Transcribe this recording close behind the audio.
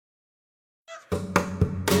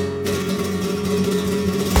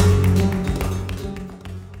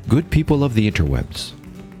Good people of the interwebs,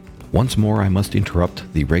 once more I must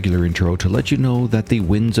interrupt the regular intro to let you know that the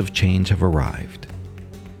winds of change have arrived.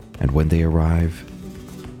 And when they arrive,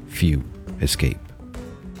 few escape.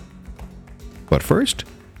 But first,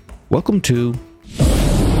 welcome to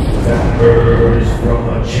That bird is from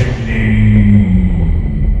a chimney.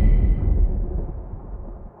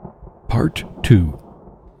 Part 2.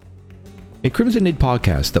 A Crimsonade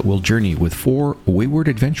podcast that will journey with 4 wayward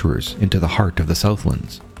adventurers into the heart of the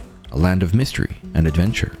Southlands, a land of mystery and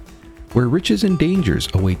adventure, where riches and dangers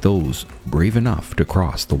await those brave enough to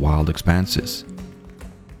cross the wild expanses.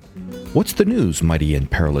 What's the news, mighty and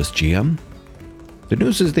perilous GM? The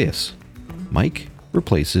news is this: Mike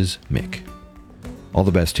replaces Mick. All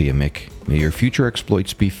the best to you, Mick. May your future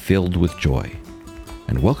exploits be filled with joy.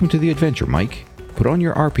 And welcome to the adventure, Mike. Put on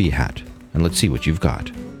your RP hat, and let's see what you've got.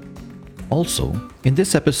 Also, in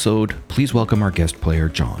this episode, please welcome our guest player,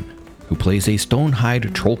 John, who plays a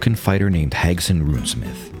Stonehide Trollkin fighter named Hagson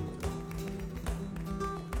Runesmith.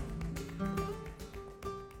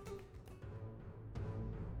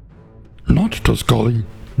 Not Tuscully.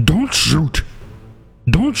 Don't shoot.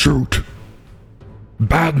 Don't shoot.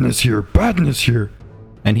 Badness here. Badness here.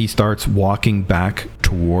 And he starts walking back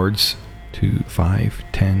towards 2, 5,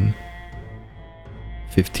 10,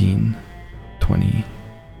 15, 20,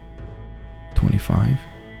 25,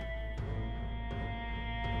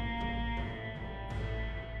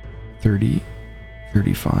 30,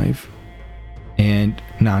 35. And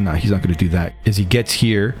no, he's not going to do that. As he gets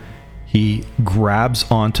here, he grabs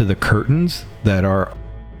onto the curtains that are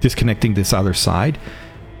disconnecting this other side,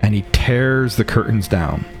 and he tears the curtains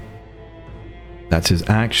down. That's his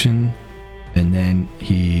action. And then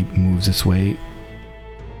he moves this way.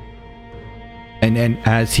 And then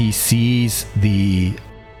as he sees the...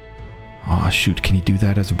 Oh, shoot. Can he do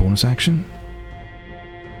that as a bonus action?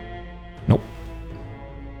 Nope.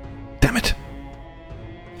 Damn it.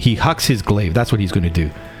 He hucks his glaive. That's what he's going to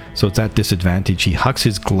do. So it's at disadvantage. He hucks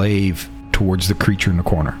his glaive towards the creature in the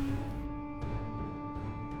corner.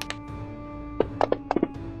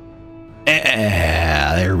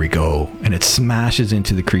 There we go. And it smashes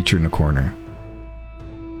into the creature in the corner.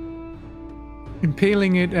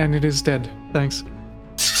 Impaling it, and it is dead. Thanks.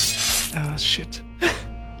 Ah, shit.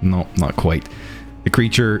 No, not quite. The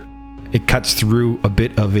creature, it cuts through a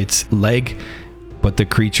bit of its leg, but the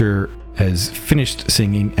creature has finished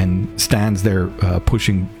singing and stands there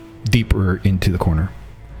pushing deeper into the corner.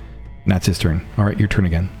 And that's his turn. All right, your turn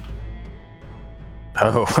again.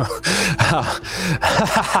 Oh,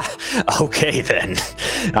 okay then.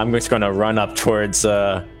 I'm just going to run up towards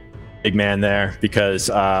big man there because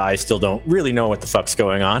I still don't really know what the fuck's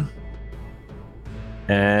going on.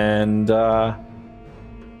 And I'm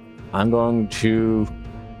going to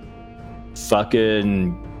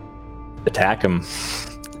fucking attack him.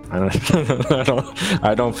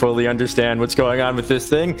 I don't fully understand what's going on with this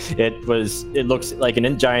thing. It looks like a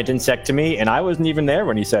giant insect to me, and I wasn't even there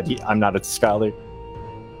when he said I'm not a scholar.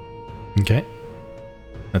 Okay.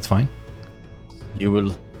 That's fine. You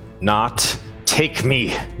will not take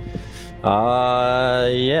me.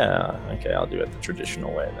 Yeah. Okay, I'll do it the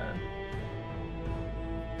traditional way then.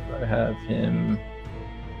 I have him.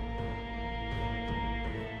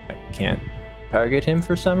 I can't target him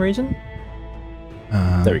for some reason.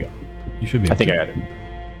 There we go. You should be. I think I got it.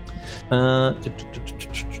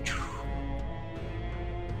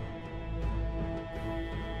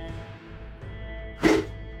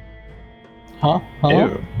 Huh?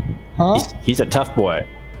 Ew. He's a tough boy.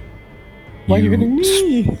 Why are you hitting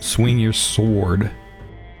me? Swing your sword.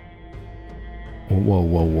 Whoa.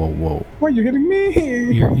 Why are you hitting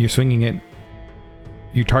me? You're swinging it.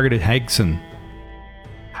 You targeted Hagson.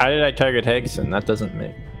 How did I target Hagson? That doesn't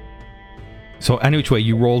make... So any which way,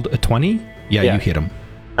 you rolled a 20? Yeah, you hit him.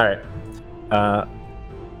 All right.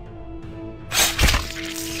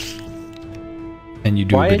 And you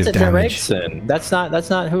do Why a bit is of it damage. Hagson? That's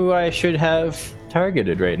not who I should have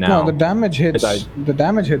targeted right now. No, the damage hits. The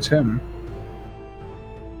damage hits him.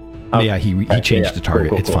 Yeah, he changed the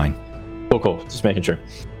target. Cool. It's fine. Cool. Just making sure.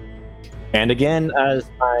 And again, as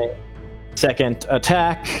my second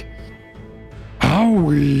attack.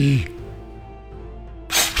 Owie.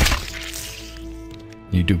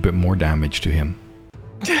 You do a bit more damage to him.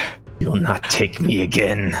 You'll not take me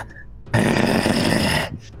again.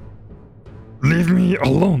 Leave me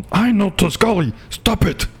alone. I know Tuscully. Stop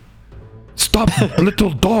it. Stop,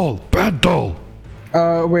 little doll. Bad doll.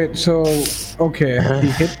 Wait, so... Okay,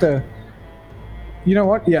 he hit the... You know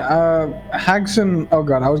what? Yeah, Hagson... Oh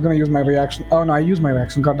god, I was gonna use my reaction. Oh no, I used my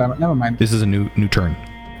reaction. God damn it, never mind. This is a new turn.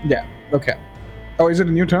 Yeah, okay. Oh, is it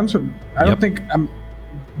a new turn? So I don't think I'm...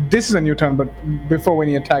 This is a new turn, but before when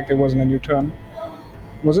he attacked, it wasn't a new turn.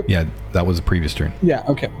 Was it? Yeah, that was the previous turn. Yeah,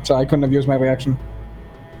 okay. So I couldn't have used my reaction.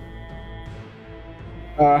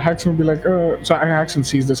 Haxon would be like, so Haxon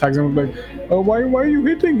sees this. Haxon would be like, why are you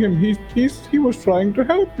hitting him? He was trying to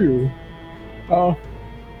help you.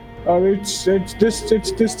 It's this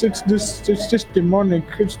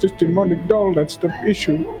demonic doll. That's the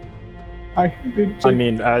issue. I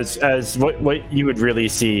mean, as what you would really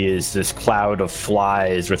see is this cloud of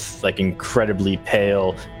flies with like incredibly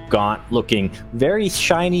pale, gaunt looking, very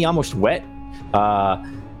shiny, almost wet.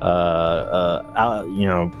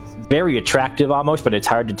 Very attractive almost, but it's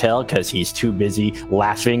hard to tell because he's too busy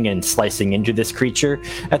laughing and slicing into this creature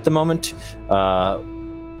at the moment.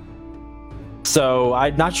 So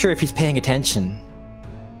I'm not sure if he's paying attention.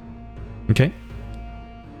 Okay.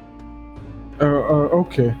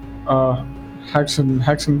 Okay.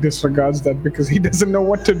 Haxon disregards that because he doesn't know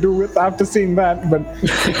what to do with after seeing that, but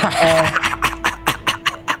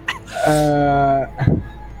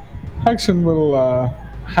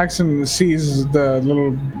Haxon sees the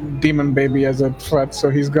little demon baby as a threat, so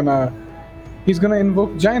he's gonna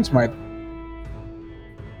invoke Giant's Might.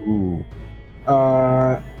 Ooh.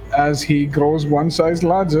 As he grows one size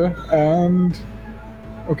larger, and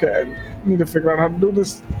okay, I need to figure out how to do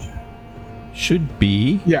this. Should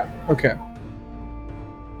be. Yeah. Okay.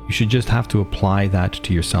 You should just have to apply that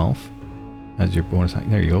to yourself as your bonus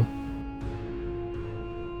action. There you go.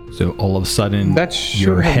 So all of a sudden, That should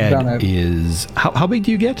your have done head it. is... How big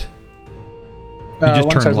do you get? You just one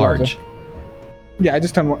turn size large. larger. Yeah, I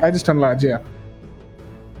just turn large. Yeah.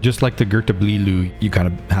 Just like the Gerta Blilu, you kind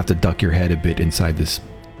of have to duck your head a bit inside this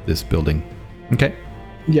building. Okay.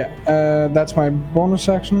 Yeah. That's my bonus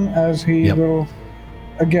action. As he Yep. will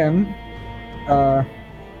again.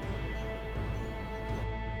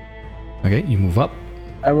 Okay, you move up.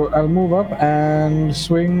 I'll move up and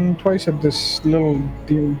swing twice at this little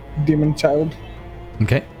demon child.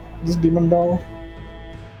 Okay. This demon doll.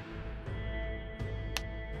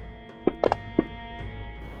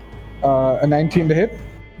 A 19 to hit.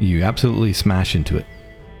 You absolutely smash into it.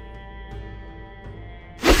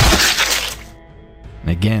 And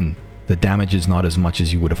again, the damage is not as much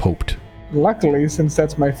as you would have hoped. Luckily, since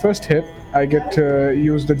that's my first hit, I get to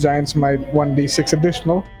use the Giant's Might 1d6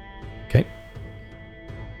 additional. Okay.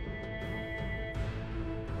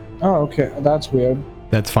 Oh, okay. That's weird.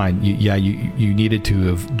 That's fine. You needed to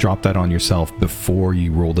have dropped that on yourself before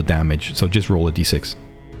you roll the damage. So just roll a d6.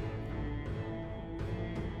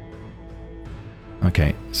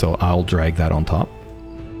 Okay, so I'll drag that on top.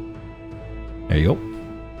 There you go.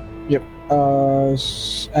 Yep.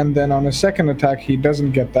 And then on a second attack, he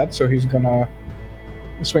doesn't get that, so he's gonna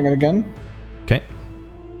swing it again. Okay.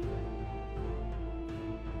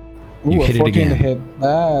 Ooh, You a hit it 14 again. to hit.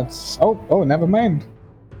 That's... Oh, never mind.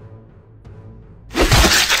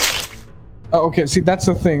 Oh, okay, see, that's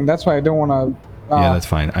the thing. That's why I don't want to... Yeah, that's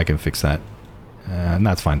fine. I can fix that. And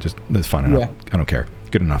that's fine. That's fine. Yeah. I don't care.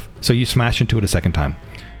 Good enough. So you smash into it a second time.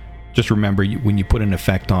 Just remember, when you put an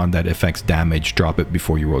effect on that affects damage, drop it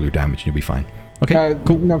before you roll your damage and you'll be fine. Okay,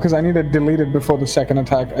 cool. No, because I need to delete it before the second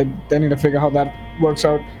attack. I need to figure how that works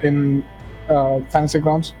out in Fantasy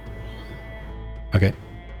Grounds. Okay.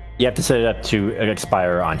 You have to set it up to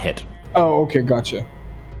expire on hit. Oh, okay, gotcha.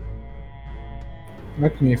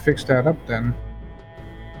 Let me fix that up then.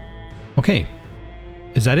 Okay.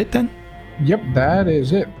 Is that it then? Yep, that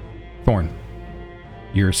is it. Thorn,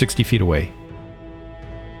 you're 60 feet away.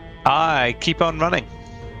 I keep on running.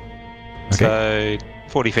 Okay. So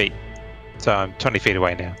 40 feet. So I'm 20 feet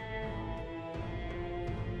away now.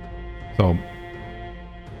 So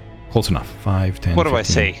close enough. 5, 10. What do I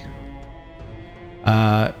 15. see?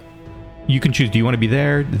 You can choose. Do you want to be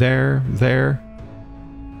there?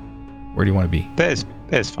 Where do you want to be? There's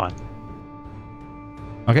fine.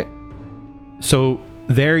 Okay. So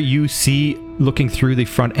there you see, looking through the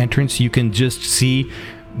front entrance, you can just see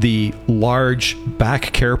the large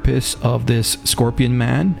back carapace of this scorpion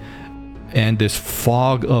man and this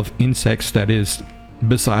fog of insects that is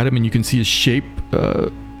beside him, and you can see his shape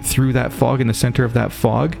through that fog, in the center of that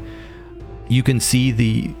fog. You can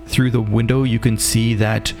see through the window, you can see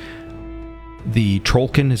that the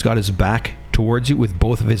Trollkin has got his back towards you with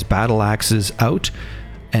both of his battle axes out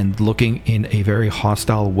and looking in a very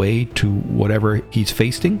hostile way to whatever he's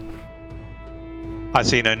facing. I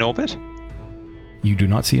see no Norbert. You do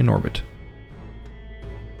not see an orbit.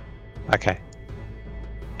 Okay.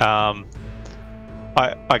 I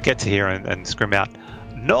get to here and scream out,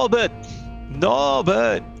 Norbert!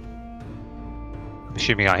 Norbert! I'm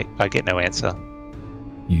assuming I get no answer.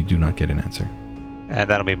 You do not get an answer. And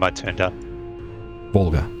that'll be my turn done.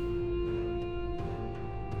 Volga.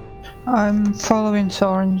 I'm following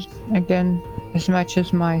Thorn again as much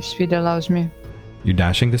as my speed allows me. You're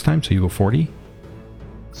dashing this time, so you go 40?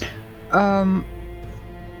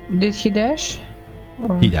 Did he dash?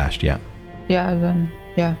 Or... He dashed, yeah. Yeah, then,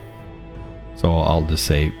 yeah. So I'll just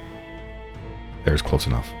say there's close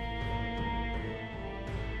enough.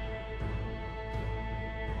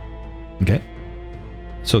 Okay.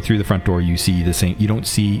 So through the front door you see the same, you don't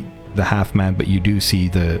see the half man, but you do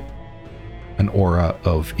see an aura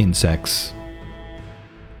of insects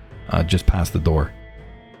just past the door.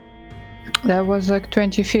 That was like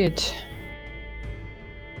 20 feet.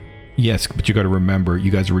 Yes, but you got to remember,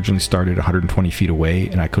 you guys originally started 120 feet away,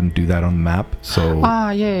 and I couldn't do that on the map, so...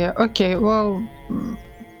 Yeah. Okay, well,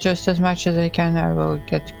 just as much as I can, I will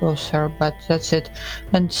get closer, but that's it.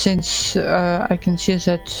 And since I can see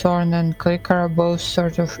that Thorn and Clicker are both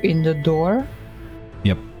sort of in the door...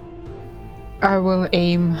 Yep. I will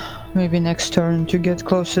aim maybe next turn to get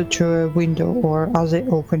closer to a window or other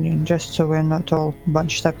opening, just so we're not all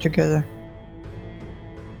bunched up together.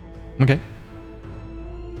 Okay.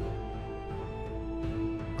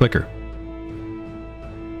 Clicker.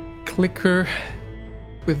 Clicker,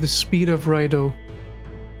 with the speed of Raido,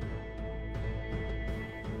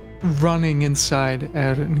 running inside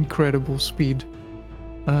at an incredible speed,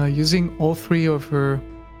 using all three of her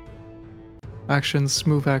actions,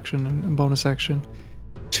 move action and bonus action,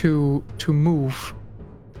 to move.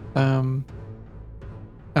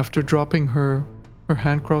 After dropping her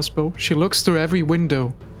hand crossbow, she looks through every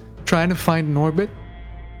window, trying to find Norbit,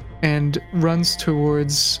 and runs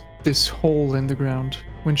towards this hole in the ground.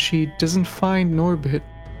 When she doesn't find Norbit,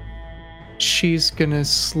 she's gonna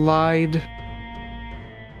slide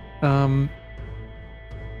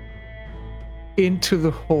into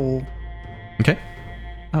the hole. Okay.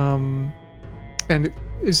 And it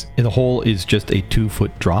is And the hole is just a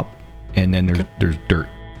 2-foot drop, and then there's dirt.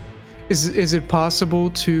 is it possible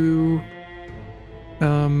to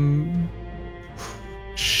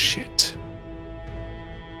shit.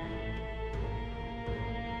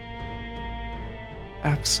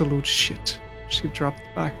 Absolute shit. She dropped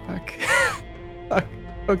the backpack.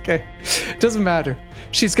 Okay. Doesn't matter.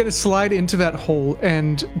 She's gonna slide into that hole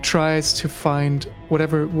and tries to find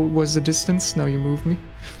whatever was the distance. Now you move me.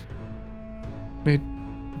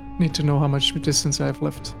 Need to know how much distance I have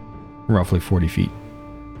left. Roughly 40 feet.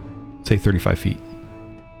 Say 35 feet.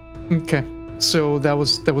 Okay. So that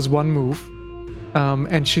was one move.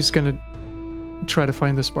 And she's gonna try to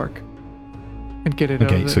find the spark and get it out of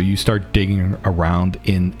Okay, there. so you start digging around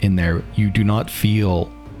in there. You do not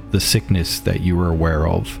feel the sickness that you were aware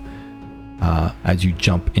of as you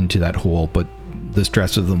jump into that hole, but the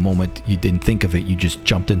stress of the moment, you didn't think of it. You just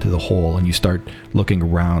jumped into the hole and you start looking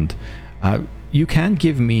around. You can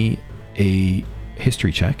give me a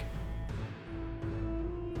history check.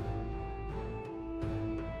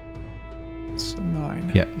 It's a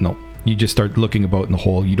 9. Yeah, no. You just start looking about in the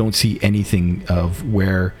hole. You don't see anything of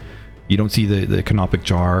where... You don't see the canopic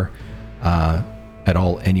jar at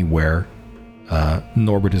all anywhere.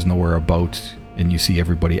 Norbert is nowhere about, and you see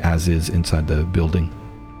everybody as is inside the building.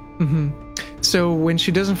 Mm-hmm. So when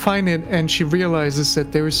she doesn't find it and she realizes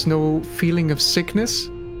that there is no feeling of sickness,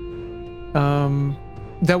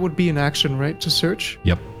 that would be an action, right? To search?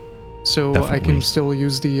 Yep. So Definitely. I can still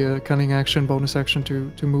use the cunning action, bonus action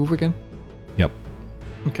to move again? Yep.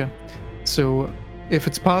 Okay. So if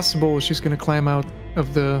it's possible, she's going to climb out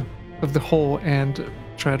of the hole and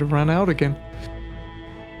try to run out again.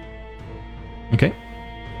 Okay.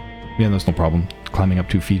 Yeah, that's no problem. Climbing up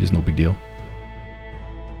 2 feet is no big deal.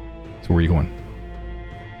 So where are you going?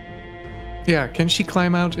 Yeah, can she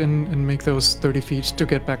climb out and make those 30 feet to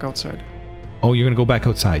get back outside? Oh, you're going to go back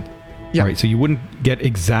outside. Yeah. All right, so you wouldn't get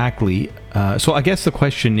exactly... so I guess the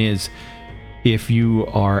question is, if you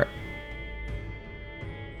are...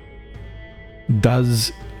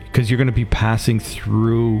 Because you're going to be passing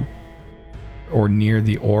through or near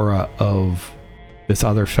the aura of this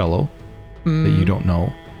other fellow that you don't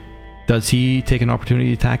know. Does he take an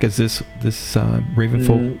opportunity attack as this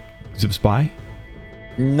Ravenfolk zips by?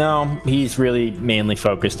 No, he's really mainly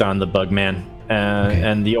focused on the Bugman. Okay.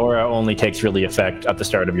 And the aura only takes really effect at the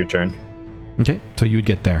start of your turn. Okay, so you would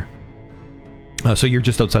get there. So you're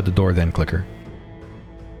just outside the door then, Clicker.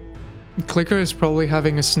 Clicker is probably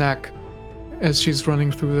having a snack as she's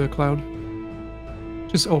running through the cloud.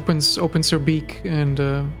 Just opens her beak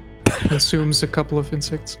and consumes a couple of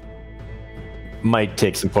insects. Might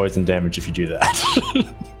take some poison damage if you do that.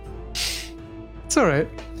 It's all right.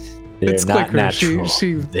 They're It's not Clicker. natural.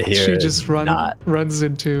 She They're just not. runs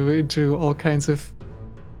into all kinds of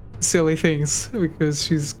silly things because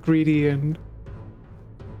she's greedy and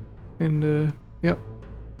yep.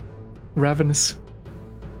 ravenous.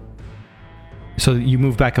 So you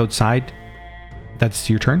move back outside. That's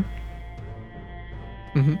your turn?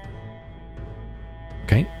 Mm-hmm.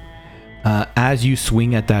 Okay. As you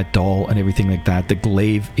swing at that doll and everything like that, the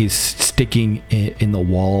glaive is sticking in the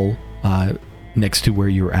wall next to where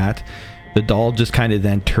you're at. The doll just kind of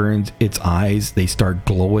then turns its eyes. They start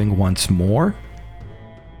glowing once more.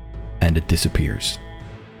 And it disappears.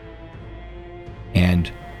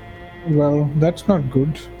 And... Well, that's not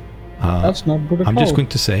good. That's not good at all. I'm just going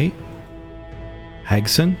to say...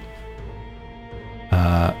 Hagson...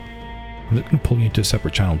 I'm just going to pull you into a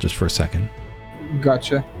separate channel just for a second.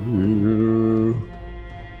 Gotcha.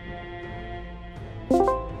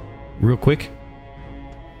 Real quick.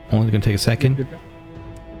 Only going to take a second.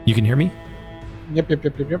 You can hear me? Yep.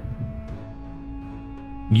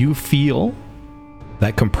 You feel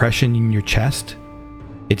that compression in your chest.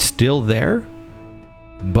 It's still there,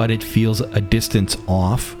 but it feels a distance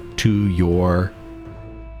off to your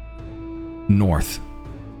north.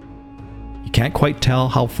 You can't quite tell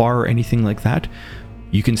how far or anything like that.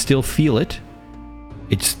 You can still feel it.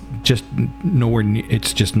 It's just nowhere near,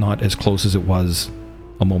 it's just not as close as it was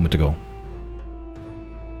a moment ago.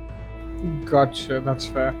 Gotcha. That's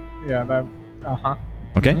fair. Yeah, that... Uh-huh.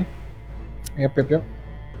 Okay? Mm-hmm. Yep.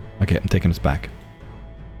 Okay, I'm taking us back.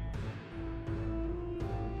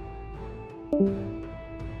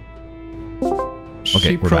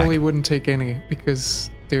 She we're probably back. wouldn't take any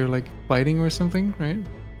because they're like biting or something, right?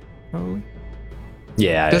 Probably.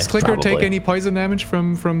 Yeah. Does Clicker take probably. any poison damage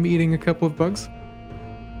from eating a couple of bugs?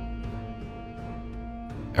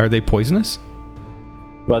 Are they poisonous?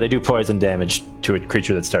 Well, they do poison damage to a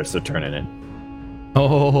creature that starts their turn in it.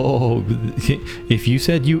 Oh, if you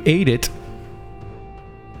said you ate it.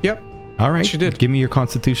 Yep. All right. She did. Give me your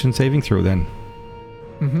Constitution saving throw then.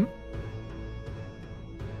 Mm-hmm.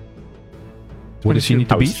 What does she need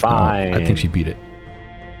to I was beat? fine. I think she beat it.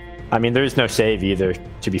 I mean, there is no save either,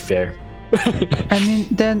 to be fair. I mean,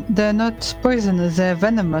 then they're not poisonous, they're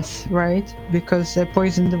venomous, right? Because they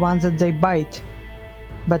poison the ones that they bite.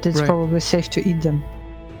 But it's Right. probably safe to eat them.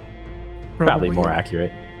 Probably more yeah.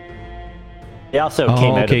 accurate. They also Oh,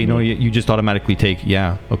 came out okay. of No, me. you just automatically take.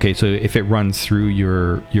 Yeah. Okay. So if it runs through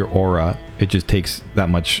your aura, it just takes that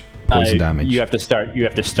much poison damage. You have to start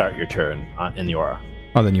your turn in the aura.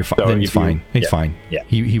 Oh, then you're fine. So Then he's if you- fine. He's yeah, fine. yeah.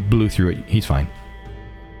 He blew through it. He's fine.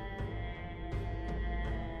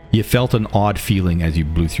 You felt an odd feeling as you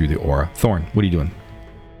blew through the aura. Thorn, what are you doing?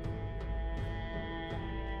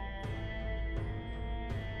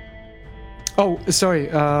 Oh, sorry.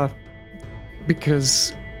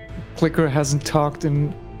 Because Clicker hasn't talked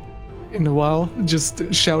in a while,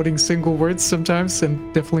 just shouting single words sometimes,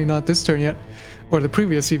 and definitely not this turn yet, or the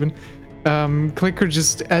previous even. Clicker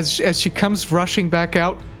just as she comes rushing back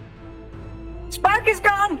out. Spark is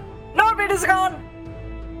gone! Norbit is gone!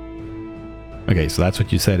 Okay, so that's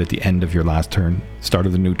what you said at the end of your last turn. Start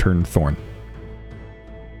of the new turn, Thorn.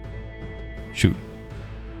 Shoot.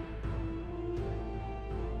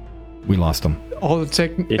 We lost him. All the he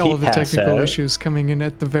technical pass out? issues coming in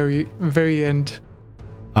at the very end.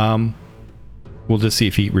 We'll just see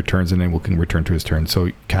if he returns and then we can return to his turn. So,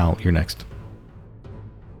 Cal, you're next.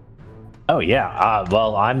 Oh yeah.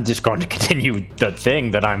 Well, I'm just going to continue the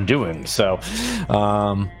thing that I'm doing. So,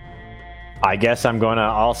 I guess I'm going to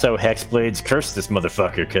also Hexblade's curse this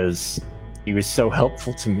motherfucker because he was so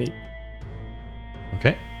helpful to me.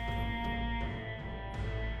 Okay.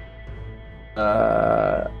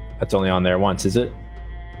 That's only on there once, is it?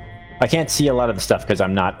 I can't see a lot of the stuff because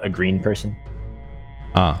I'm not a green person.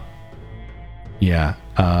 Yeah.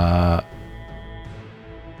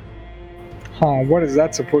 What is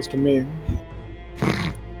that supposed to mean?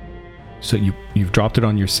 So you've dropped it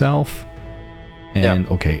on yourself. And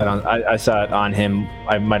Yeah. okay. I saw it on him.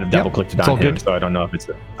 I might have double clicked it it's all on him, good. so I don't know if it's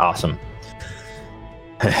awesome.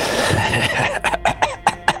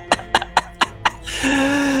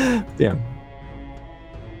 Damn.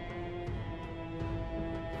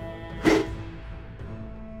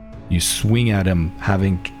 You swing at him,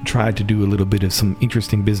 having tried to do a little bit of some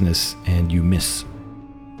interesting business, and you miss.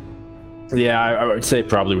 Yeah, I would say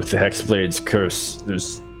probably with the Hexblade's curse,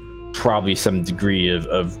 there's probably some degree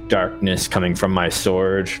of darkness coming from my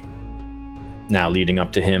sword now leading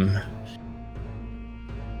up to him.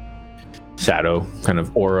 Shadow kind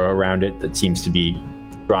of aura around it that seems to be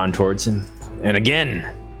drawn towards him. And again.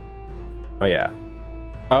 Oh, yeah.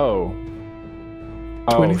 Oh,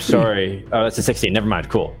 23. sorry. Oh, that's a 16. Never mind.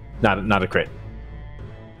 Cool. Not a crit.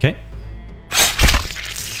 Okay.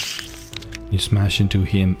 You smash into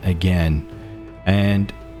him again,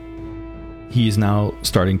 and he is now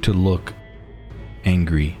starting to look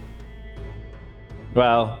angry.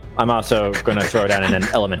 Well, I'm also going to throw down an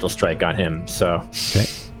elemental strike on him, so Okay.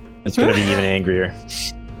 it's going to be even angrier.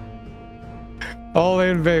 All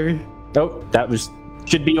in, baby. Nope,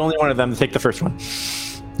 should be only one of them to take the first one.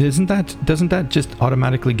 Doesn't that just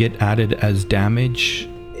automatically get added as damage?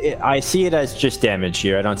 I see it as just damage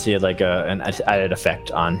here. I don't see it like an added effect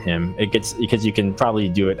on him. It gets because you can probably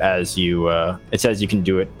do it as you. It says you can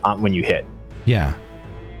do it when you hit. Yeah.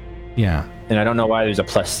 Yeah. And I don't know why there's a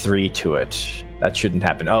 +3 to it. That shouldn't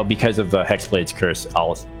happen. Oh, because of the Hexblade's curse,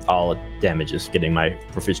 all damage is getting my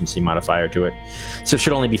proficiency modifier to it. So it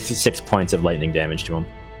should only be 6 points of lightning damage to him.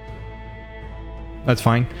 That's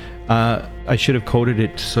fine. I should have coded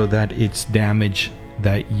it so that it's damage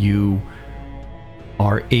that you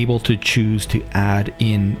are able to choose to add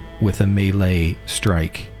in with a melee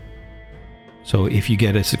strike. So if you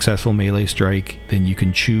get a successful melee strike, then you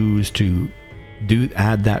can choose to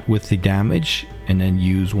add that with the damage and then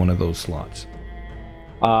use one of those slots.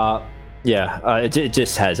 It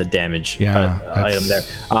just has a damage item there.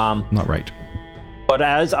 Not right. But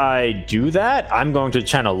as I do that, I'm going to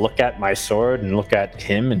kind of look at my sword and look at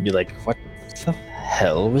him and be like, what the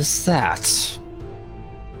hell was that?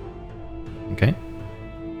 Okay.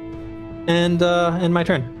 And my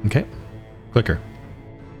turn. Okay. Clicker.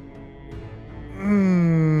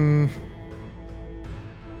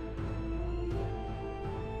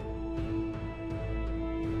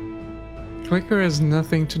 Clicker has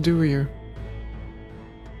nothing to do here.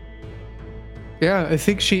 Yeah, I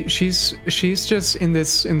think she's just in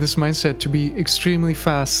this mindset to be extremely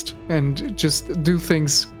fast and just do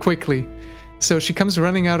things quickly. So she comes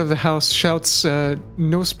running out of the house, shouts,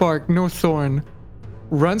 "No spark, no thorn,"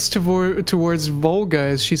 runs towards Volga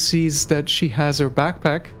as she sees that she has her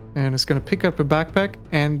backpack, and is going to pick up her backpack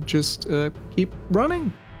and just keep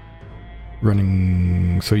running.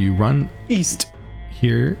 Running. So you run East.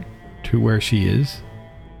 here to where she is.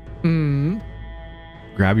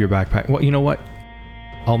 Grab your backpack. Well, you know what?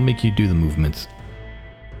 I'll make you do the movements.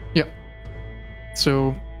 Yep.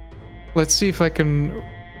 So let's see if I can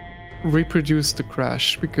reproduce the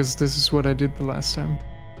crash, because this is what I did the last time.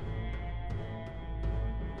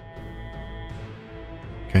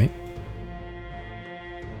 Okay.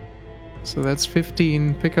 So that's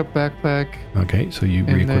 15. Pick up backpack. Okay, so you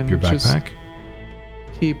And re-equip then your just- backpack.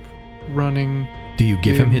 Keep running. Do you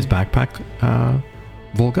give him his backpack,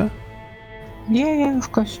 Volga? Yeah,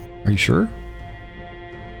 of course. Are you sure?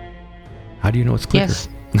 How do you know it's Clicker? Yes.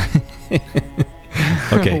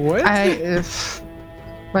 Okay. What?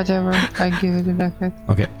 Whatever. I give it the backpack.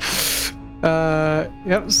 Okay.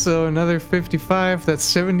 Yep. So another 55. That's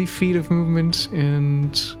 70 feet of movement,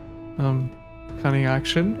 and cunning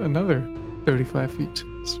action. Another 35 feet.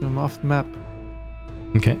 So I'm off the map.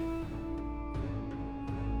 Okay.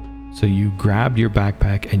 So you grabbed your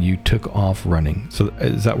backpack and you took off running. So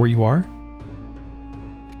is that where you are?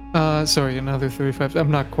 Sorry, another 35. I'm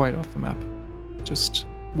not quite off the map. Just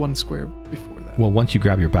one square before that. Well, once you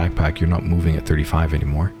grab your backpack, you're not moving at 35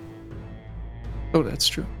 anymore. Oh, that's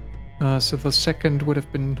true. So the second would have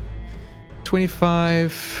been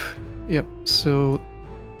 25. Yep. So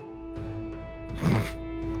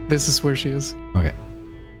this is where she is. Okay.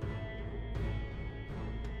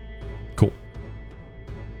 Cool.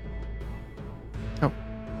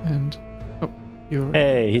 And you're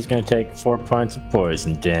Hey, he's going to take 4 points of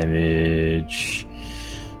poison damage.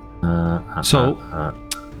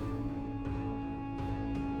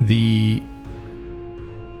 The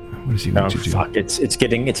what does he want to do? Fuck! It's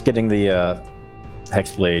getting the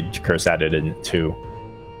Hexblade curse added in too.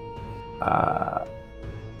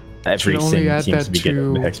 should only Everything add seems that to be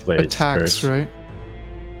getting the to Hexblade attacks, curse. right?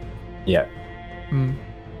 Yeah. Hmm.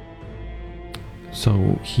 So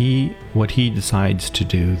what he decides to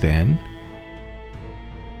do then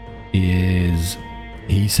is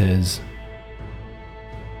he says,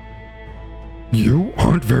 You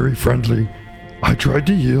aren't very friendly. I tried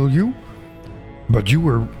to heal you, but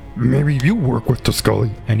maybe you work with the Scully.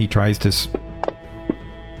 and he tries to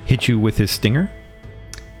hit you with his stinger,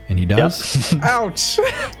 and he does. Ouch!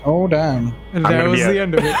 Oh damn. And I'm that gonna was be the a-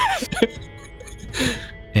 end of it.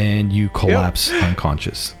 And you collapse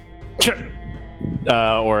unconscious.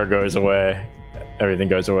 Aura goes away. Everything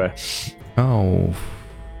goes away. Oh,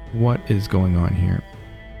 what is going on here?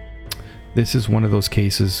 This is one of those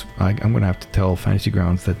cases. I'm going to have to tell Fantasy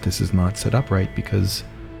Grounds that this is not set up right, because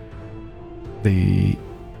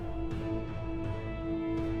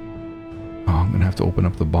I'm going to have to open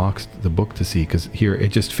up the book to see, because here it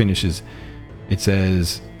just finishes. It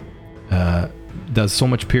says, does so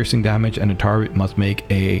much piercing damage and a target must make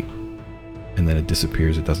and then it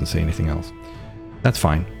disappears. It doesn't say anything else. That's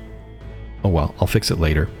fine. Oh well, I'll fix it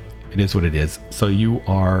later. It is what it is. So you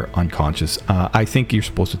are unconscious. I think you're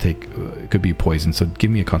supposed to take, it could be poison, so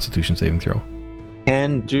give me a Constitution saving throw.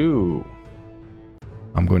 Can do.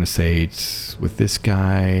 I'm going to say it's with this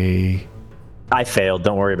guy. I failed.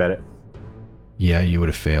 Don't worry about it. Yeah, you would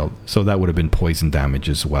have failed. So that would have been poison damage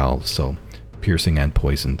as well. So piercing and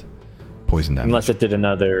poison damage. Unless it did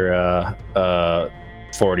another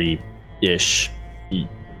 40-ish,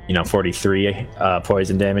 43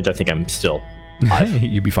 poison damage. I think I'm still alive.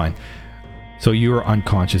 You'd be fine. So you are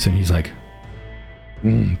unconscious, and he's like,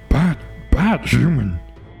 Bad human.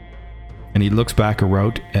 and he looks back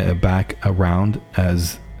around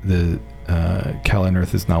as the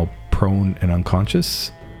Kalanurth is now prone and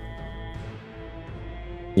unconscious.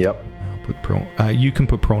 Yep. I'll put prone. You can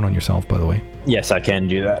put prone on yourself, by the way. Yes, I can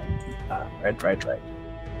do that. Right.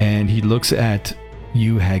 And he looks at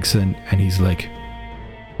you, Hagson, and he's like,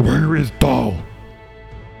 Where is Dahl?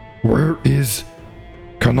 Where is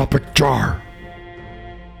Canopic Jar?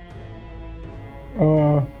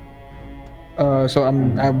 So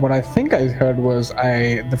what I think I heard was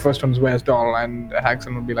the first one's where's Doll, and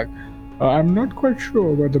Hagson would be like, I'm not quite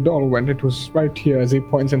sure where the doll went. It was right here, as he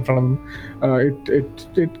points in front of him.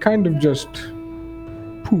 It kind of just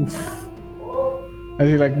poof. As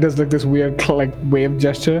he does this weird wave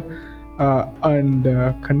gesture. And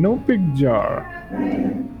Canopic Jar.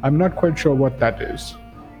 I'm not quite sure what that is.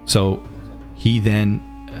 So he then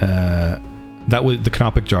that was the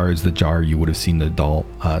Canopic Jar is the jar you would have seen the doll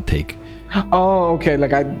take. Oh, okay.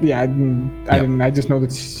 I didn't. I just know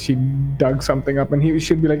that she dug something up, and he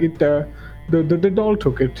should be like it. The doll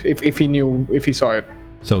took it. If he saw it.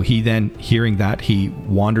 So he then, hearing that, he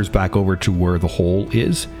wanders back over to where the hole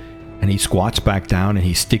is, and he squats back down, and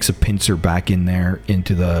he sticks a pincer back in there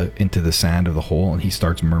into the sand of the hole, and he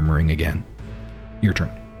starts murmuring again. Your turn.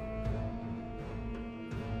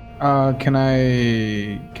 Can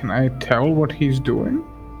I tell what he's doing?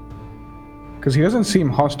 Because he doesn't seem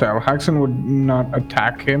hostile. Hagson would not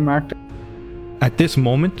attack him actively. At this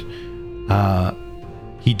moment,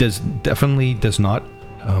 he definitely does not.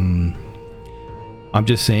 I'm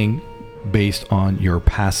just saying, based on your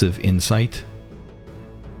passive insight,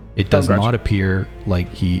 it does not appear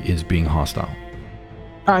like he is being hostile.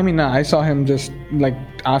 I mean, I saw him just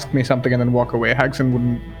ask me something and then walk away. Hagson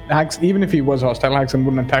wouldn't. Even if he was hostile, Hagson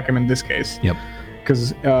wouldn't attack him in this case. Yep.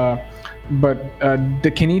 Because, can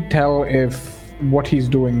he tell what he's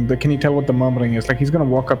doing? Can he tell what the murmuring is? He's gonna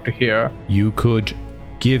walk up to here. You could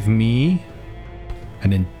give me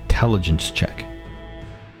an intelligence check.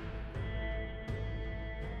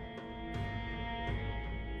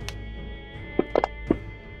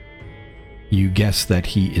 You guess that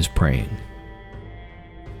he is praying.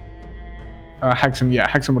 Hagson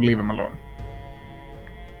would leave him alone.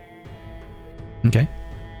 Okay.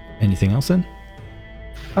 Anything else then?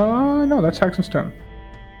 No, that's Hagson's turn.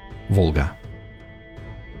 Volga.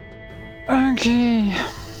 Okay.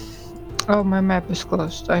 Oh, my map is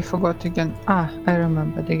closed. I forgot again. I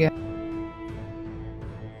remembered again.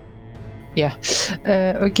 Yeah.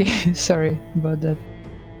 Okay. Sorry about that.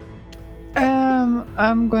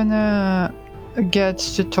 I'm gonna get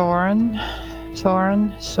to Thorn.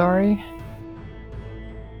 Sorry.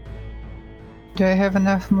 Do I have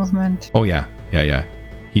enough movement? Oh yeah.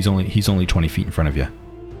 He's only 20 feet in front of you.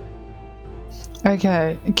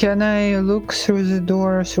 Okay, can I look through the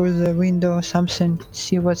door, through the window, something,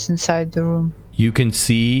 see what's inside the room? You can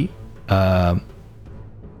see the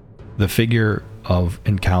figure of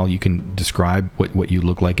Cal. You can describe what you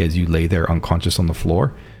look like as you lay there unconscious on the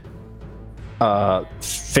floor.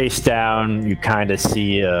 Face down, you kind of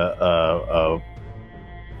see a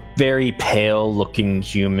very pale looking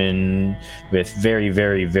human with very,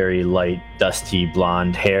 very, very light, dusty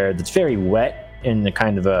blonde hair that's very wet. In the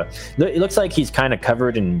kind of it looks like he's kind of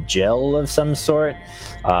covered in gel of some sort.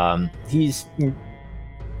 He's,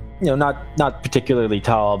 not particularly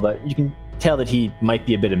tall, but you can tell that he might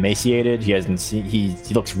be a bit emaciated. He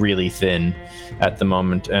looks really thin at the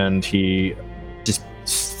moment, and he just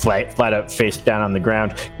flat out face down on the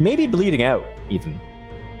ground, maybe bleeding out even.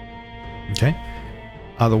 Okay.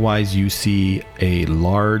 Otherwise, you see a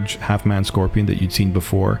large half-man scorpion that you'd seen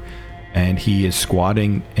before, and he is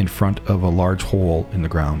squatting in front of a large hole in the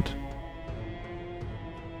ground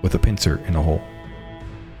with a pincer in a hole.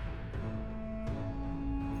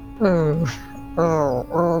 What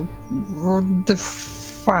the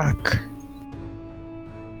fuck?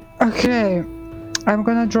 Okay, I'm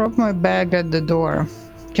gonna drop my bag at the door.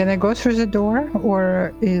 Can I go through the door,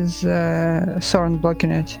 or is Thorn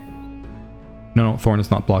blocking it? No, Thorn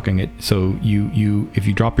is not blocking it. So you if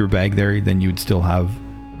you drop your bag there, then you'd still have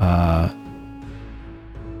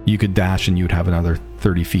You could dash and you'd have another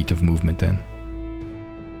 30 feet of movement then.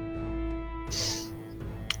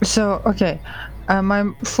 So, okay.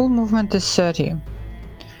 My full movement is 30.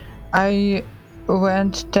 I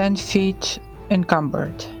went 10 feet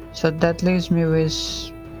encumbered. So that leaves me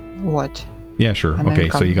with what? Yeah, sure. And Okay,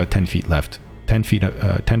 then so you got 10 feet left. 10 feet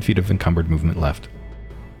of encumbered movement left.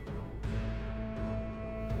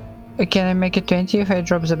 Can I make it 20 if I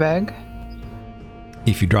drop the bag?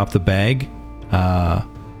 If you drop the bag,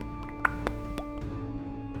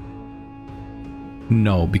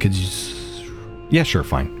 no, because yeah, sure,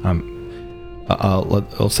 fine.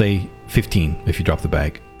 I'll say 15 if you drop the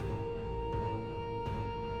bag.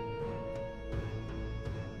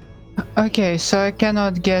 Okay, so I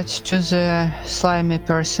cannot get to the slimy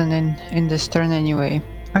person in this turn anyway.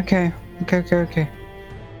 Okay.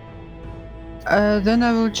 Then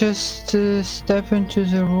I will just step into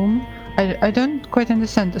the room. I don't quite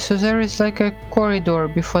understand. So there is like a corridor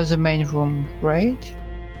before the main room, right?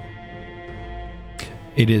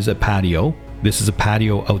 It is a patio. This is a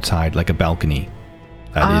patio outside, like a balcony.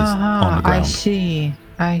 That is on the ground.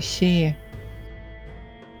 I see.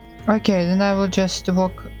 Okay, then I will just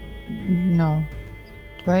walk. No.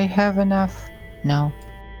 Do I have enough? No.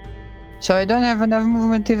 So I don't have enough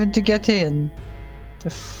movement even to get in. The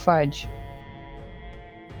fudge.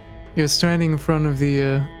 You're standing in front of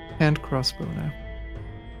the hand crossbow now.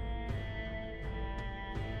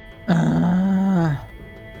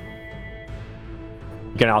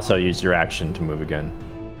 You can also use your action to move again.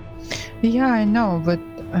 Yeah, I know, but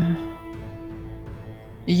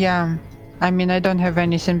yeah, I mean, I don't have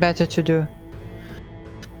anything better to do.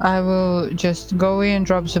 I will just go in,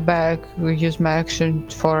 drop the bag, use my action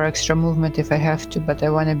for extra movement if I have to, but I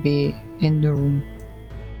want to be in the room.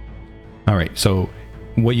 All right, so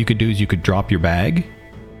what you could do is you could drop your bag,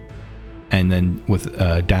 and then with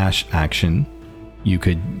a dash action, you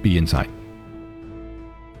could be inside.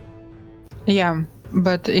 Yeah,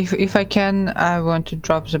 but if I can, I want to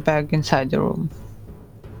drop the bag inside the room.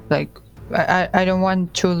 Like, I don't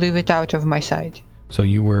want to leave it out of my sight. So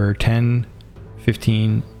you were 10,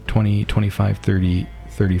 15, 20, 25, 30,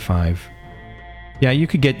 35. Yeah, you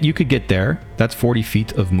could get there. That's 40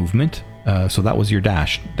 feet of movement. So that was your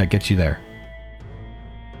dash. That gets you there.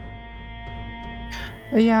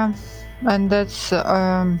 Yeah, and that's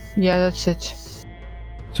that's it.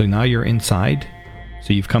 So now you're inside.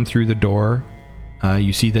 So you've come through the door.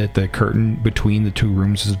 You see that the curtain between the two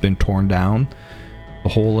rooms has been torn down. The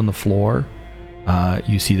hole in the floor.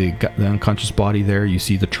 You see the unconscious body there. You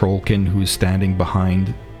see the trollkin who's standing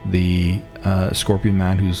behind the scorpion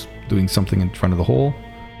man who's doing something in front of the hole.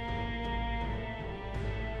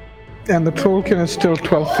 And the trollkin is still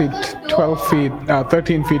 13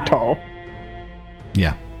 feet tall.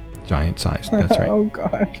 Yeah, giant size. That's right. Oh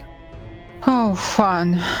god. Oh,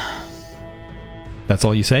 fun. That's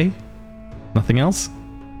all you say? Nothing else?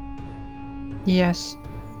 Yes.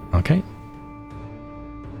 Okay.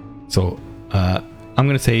 So, I'm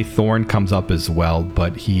going to say Thorn comes up as well,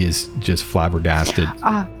 but he is just flabbergasted.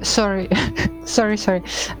 Sorry. sorry.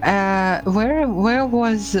 Where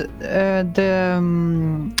was the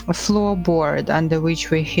floorboard under which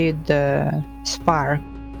we hid the spark?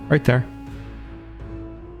 Right there.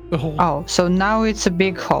 The hole. Oh, so now it's a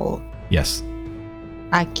big hole. Yes.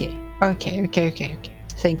 Okay.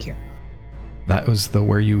 Thank you. That was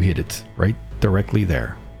where you hit it. Right directly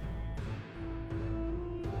there.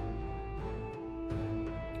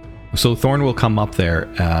 So Thorn will come up there.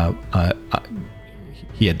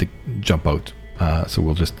 He had to jump out, so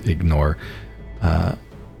we'll just ignore. At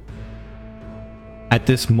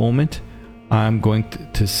this moment, I'm going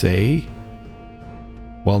to say...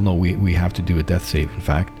 Well, no, we have to do a death save, in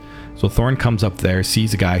fact. So Thorn comes up there,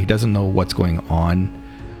 sees a guy. He doesn't know what's going on.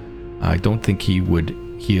 I don't think he would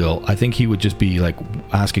heal. I think he would just be like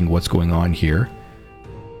asking what's going on here.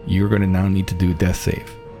 You're going to now need to do a death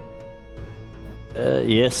save.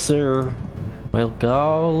 Yes, sir. Well,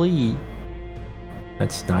 golly.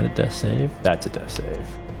 That's not a death save. That's a death save.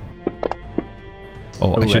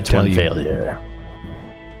 Oh, I should that's tell one you. failure.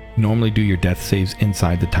 Normally do your death saves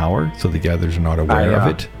inside the tower so the others are not aware of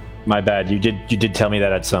it. My bad. You did tell me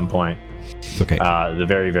that at some point. It's okay. The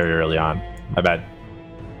very, very early on. My bad.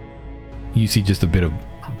 You see just a bit of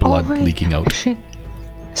blood wait. leaking out. Shit.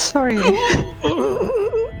 Sorry.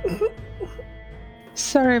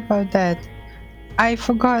 Sorry about that. I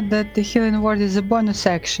forgot that the healing word is a bonus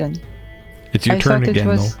action. It's your turn again,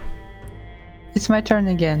 though. It's my turn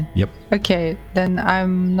again. Yep. Okay, then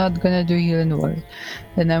I'm not gonna do healing word.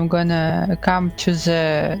 Then I'm gonna come to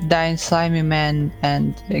the dying slimy man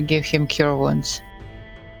and give him cure wounds.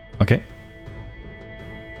 Okay.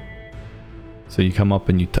 So you come up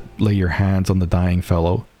and you lay your hands on the dying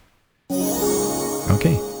fellow.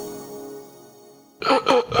 Okay.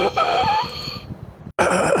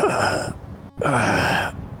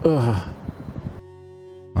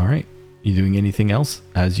 All right. You doing anything else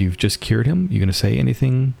as you've just cured him? You gonna say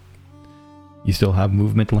anything? You still have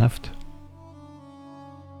movement left?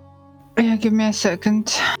 Yeah, give me a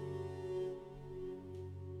second.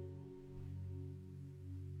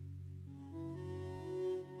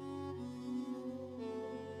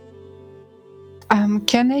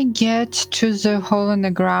 Can I get to the hole in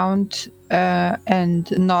the ground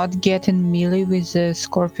and not get in melee with the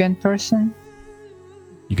scorpion person?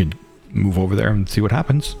 You can move over there and see what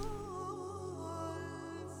happens.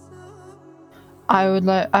 I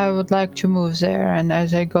would like to move there, and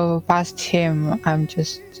as I go past him, I'm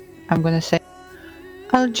gonna say,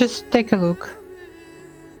 I'll just take a look.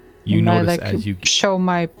 You and notice I like as to you show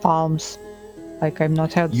my palms, like I'm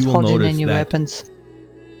not You will holding notice any that weapons.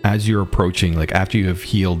 as you're approaching, like after you have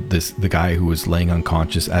healed the guy who was laying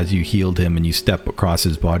unconscious, as you healed him and you step across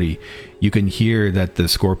his body, you can hear that the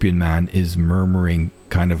scorpion man is murmuring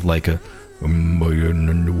kind of like a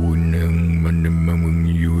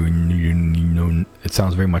it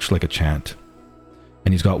sounds very much like a chant.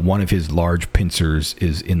 And he's got one of his large pincers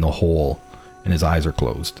is in the hole and his eyes are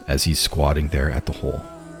closed as he's squatting there at the hole.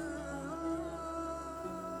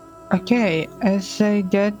 Okay, as I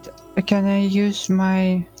get, can I use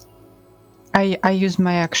my... I use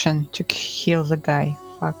my action to heal the guy.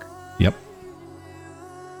 Fuck. Yep.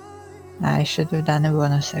 I should have done a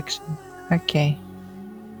bonus action. Okay.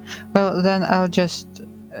 Well, then I'll just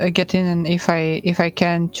get in, and if I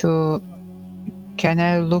can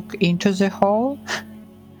I look into the hole?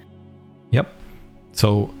 Yep.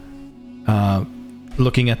 So,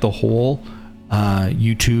 looking at the hole,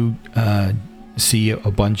 you two see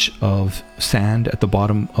a bunch of sand at the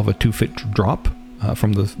bottom of a 2-foot drop.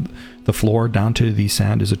 From the floor down to the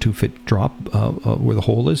sand is a 2-foot drop where the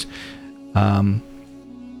hole is. To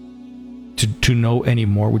know any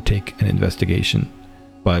more would take an investigation.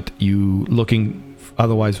 But you looking,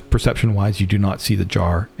 otherwise perception-wise, you do not see the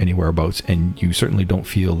jar anywhere abouts, and you certainly don't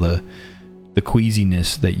feel the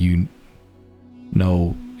queasiness that you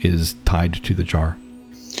know is tied to the jar.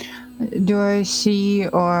 Do I see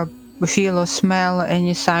or feel or smell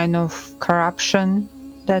any sign of corruption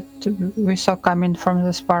that we saw coming from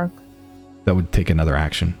the spark? That would take another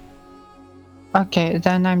action. Okay,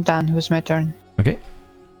 then I'm done. Who's my turn? Okay.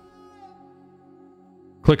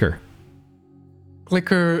 Clicker.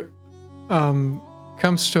 Clicker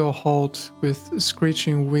comes to a halt with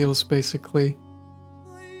screeching wheels, basically.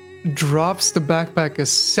 Drops the backpack a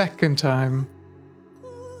second time.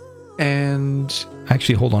 And...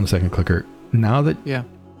 Actually, hold on a second, Clicker. Now that... Yeah.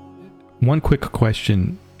 One quick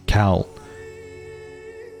question, Cal.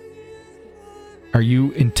 Are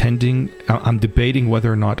you intending... I'm debating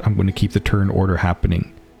whether or not I'm going to keep the turn order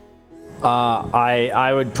happening.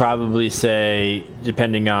 I would probably say,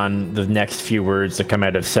 depending on the next few words that come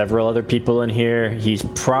out of several other people in here, he's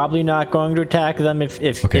probably not going to attack them if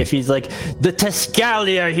he's like, the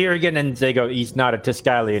Tuscali are here again, and they go, he's not a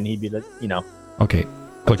Tuscali, and he'd be like, Okay,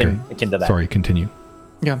 Clicker. Akin to that. Sorry, continue.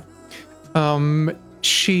 Yeah.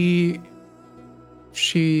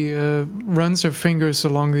 She runs her fingers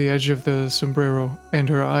along the edge of the sombrero, and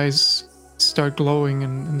her eyes start glowing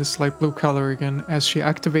in this light blue color again as she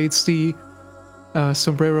activates the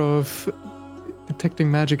sombrero of detecting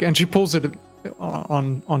magic, and she pulls it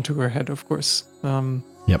onto her head, of course.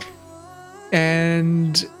 Yep.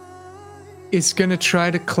 And is gonna try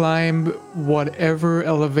to climb whatever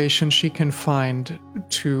elevation she can find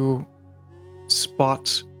to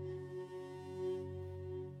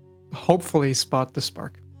hopefully spot the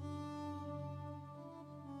spark.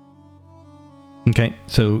 Okay,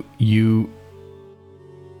 so you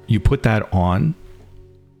put that on.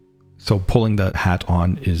 So pulling the hat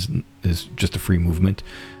on is just a free movement.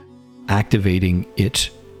 Activating it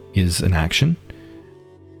is an action.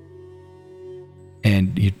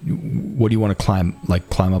 And what do you want to climb? Like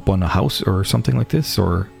climb up on a house or something like this,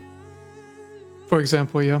 or? For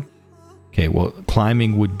example, yeah. Okay, well,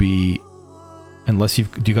 climbing would be, unless do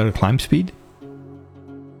you got a climb speed?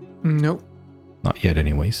 Nope. Not yet,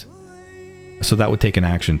 anyways. So that would take an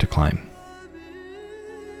action to climb.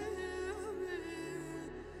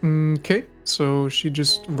 Okay, so she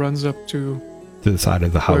just runs up to the side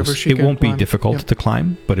of the house. It won't be difficult to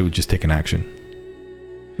climb, but it would just take an action.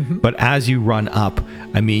 Mm-hmm. But as you run up,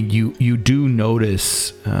 I mean, you do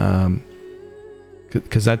notice,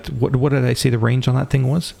 because what did I say the range on that thing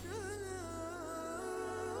was?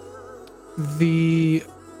 The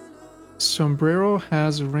Sombrero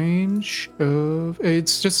has a range of.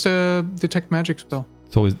 It's just a detect magic spell.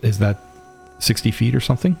 So is that 60 feet or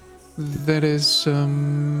something? That is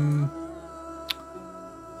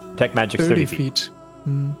Tech magic 30 30 feet. feet.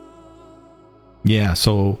 Mm. Yeah,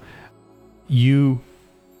 so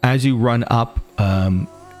as you run up,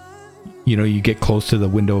 you get close to the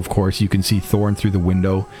window, of course. You can see Thorn through the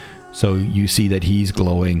window. So you see that he's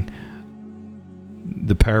glowing.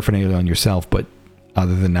 The paraphernalia on yourself, but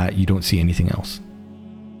other than that, you don't see anything else.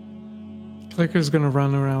 Clicker's gonna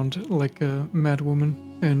run around like a mad woman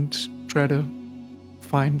and try to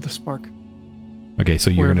find the spark. Okay, so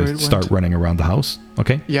you're Wherever going it to start went. running around the house?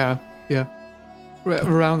 Okay. Yeah.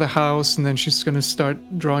 Around the house, and then she's gonna start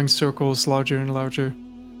drawing circles larger and larger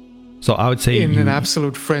So I would say in you an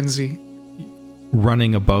absolute frenzy.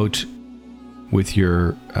 running about with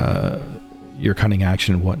your cunning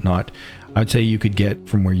action and whatnot. I'd say you could get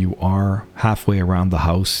from where you are halfway around the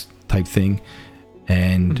house type thing,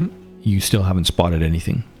 and you still haven't spotted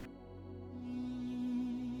anything.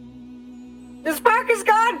 The spark is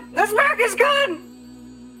gone! The spark is gone!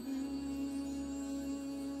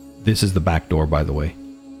 This is the back door, by the way.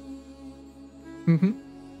 Mm-hmm.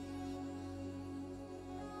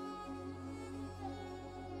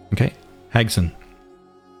 Okay. Hagson.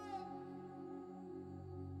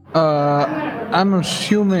 I'm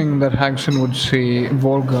assuming that Hagson would see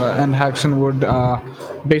Volga, and Hagson would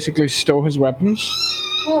basically stow his weapons,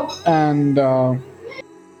 and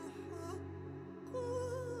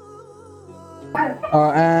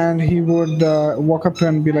he would walk up to her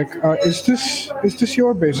and be like, "Is this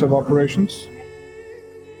your base of operations?"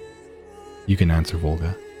 You can answer,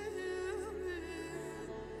 Volga.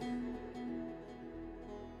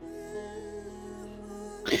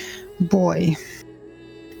 Boy,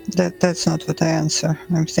 that's not what I answer.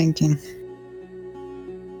 I'm thinking.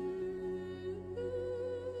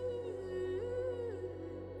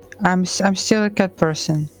 I'm still a cat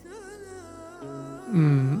person.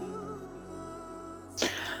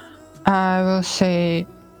 I will say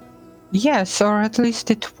yes, or at least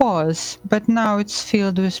it was, but now it's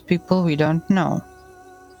filled with people we don't know.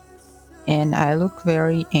 And I look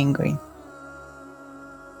very angry.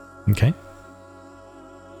 Okay.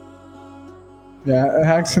 Yeah,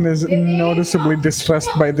 Hagson is noticeably distressed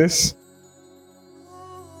by this.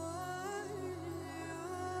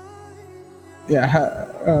 Yeah,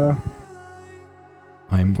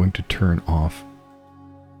 I'm going to turn off.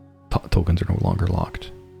 Tokens are no longer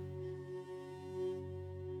locked.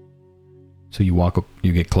 So you walk up,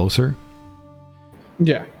 you get closer.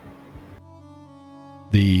 yeah.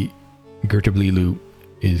 The Gertablilu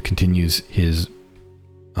continues his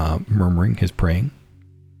murmuring, his praying.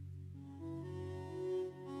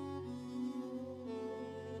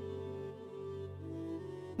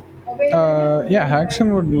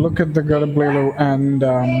 Hagson would look at the Garablelo and,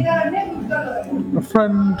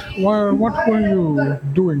 friend, what were you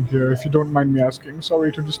doing here, if you don't mind me asking?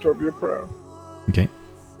 Sorry to disturb your prayer. Okay.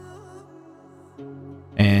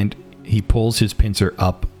 And he pulls his pincer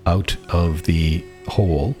up out of the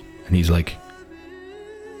hole, and he's like,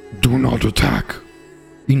 Do not attack.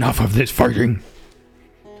 Enough of this fighting.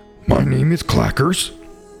 My name is Clackers.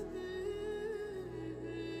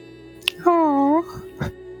 Oh,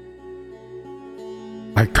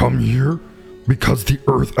 I come here because the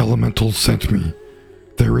Earth Elemental sent me.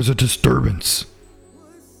 There is a disturbance.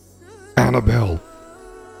 Annabelle.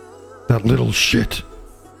 That little shit.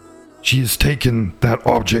 She has taken that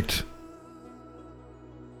object.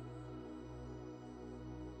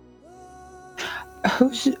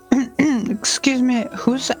 who's? Excuse me.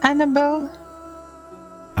 Who's Annabelle?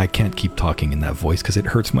 I can't keep talking in that voice because it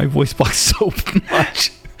hurts my voice box so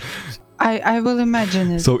much. I will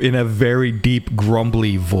imagine it. So in a very deep,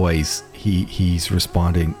 grumbly voice, he's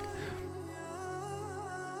responding.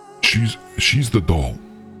 She's the doll.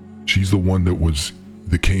 She's the one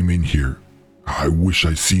that came in here. I wish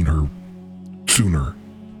I'd seen her sooner.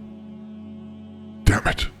 Damn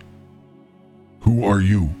it. Who are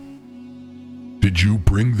you? Did you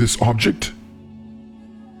bring this object?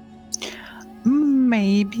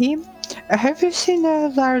 Maybe. Have you seen a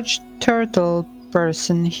large turtle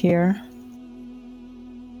person here?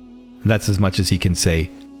 That's as much as he can say.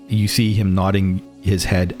 You see him nodding his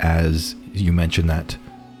head as you mention that.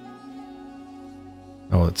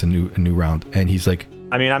 Oh, it's a new round, and he's like,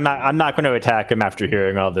 I mean, I'm not going to attack him after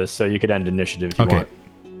hearing all this, so you could end initiative if you okay, want.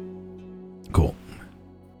 cool.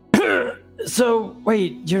 So,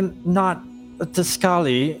 wait, you're not a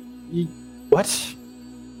Tiscali. What?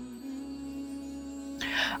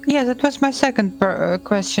 Yeah, that was my second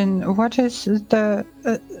question. What is the,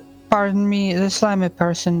 pardon me, the slimy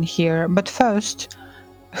person here? But first,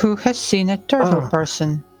 Who has seen a turtle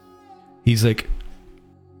person? He's like,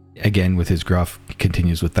 again with his gruff,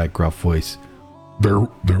 continues with that gruff voice. There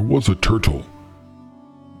was a turtle.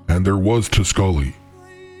 And there was Tuscali.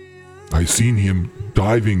 I seen him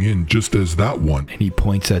diving in just as that one. And he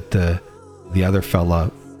points at the other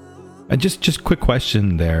fella. And just quick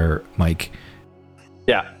question there, Mike.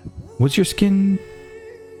 Yeah. Was your skin...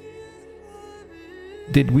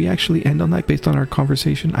 Did we actually end on that based on our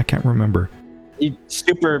conversation? I can't remember.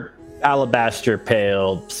 Super alabaster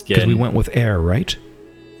pale skin. Because we went with air, right?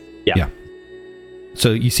 Yeah.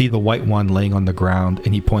 So you see the white one laying on the ground,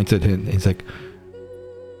 and he points at it, and he's like...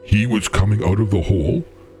 He was coming out of the hole.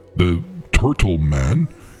 The turtle man.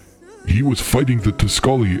 He was fighting the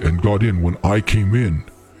Tuscali and got in when I came in.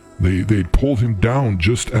 They'd pulled him down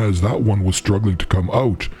just as that one was struggling to come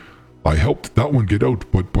out. I helped that one get out,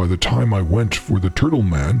 but by the time I went for the turtle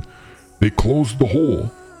man, they closed the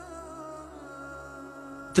hole.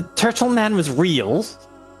 The turtle man was real?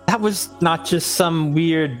 That was not just some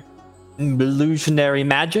weird illusionary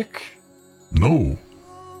magic? No.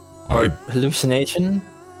 Hallucination?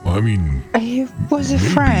 I mean... He was a maybe.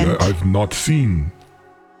 friend. I've not seen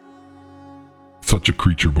such a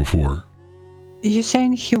creature before. You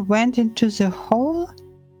saying he went into the hole?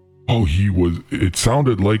 Oh, it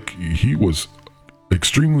sounded like he was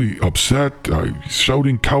extremely upset,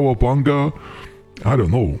 shouting Cowabunga. I don't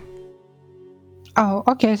know. Oh,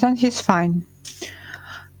 okay, then he's fine.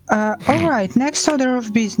 Alright, next order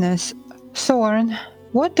of business. Thorn,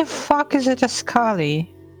 what the fuck is a Tuscali?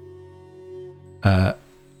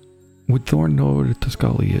 Would Thorn know what a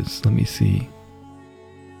Tuscali is? Let me see.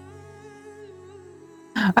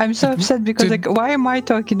 I'm so upset because, like, why am I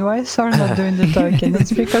talking? Why is Thorn not doing the talking?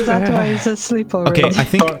 It's because that's why he's asleep already. Okay, I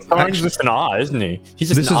think... Thorn's just in awe, isn't he? He's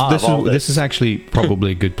just in awe of all this is actually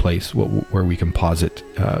probably a good place where we can pause it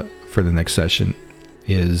for the next session.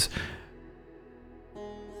 Is...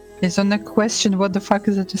 It's on the question, what the fuck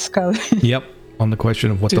is a Tuscali? Yep, on the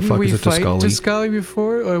question of what the fuck is a Tuscali. Didn't we fight Tuscali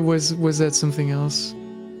before, or was that something else?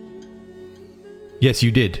 Yes,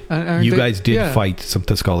 you did. You guys did fight some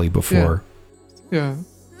Tuscali before. Yeah.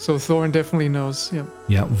 So Thorn definitely knows. Yeah.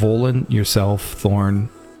 Yeah, Volan, yourself, Thorn.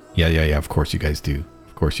 Yeah. Of course you guys do.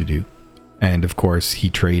 Of course you do. And of course he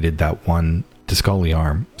traded that one Tuscali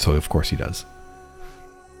arm, so of course he does.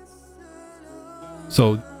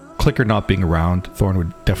 So, Clicker not being around, Thorn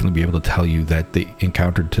would definitely be able to tell you that they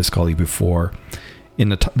encountered Tuscali before in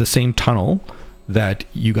the same tunnel that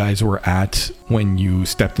you guys were at when you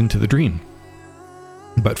stepped into the dream.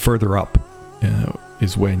 But further up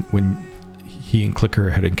is when he and Clicker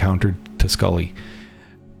had encountered Tuscali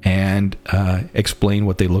and explained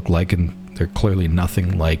what they look like, and they're clearly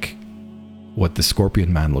nothing like what the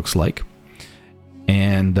Scorpion Man looks like.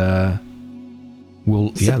 And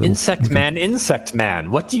Insect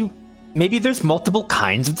Man. What do you... Maybe there's multiple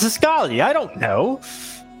kinds of Tuscali. I don't know.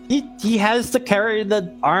 He has to carry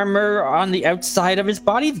the armor on the outside of his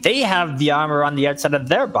body. They have the armor on the outside of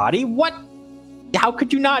their body. What? How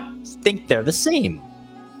could you not think they're the same?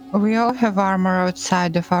 We all have armor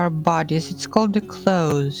outside of our bodies. It's called the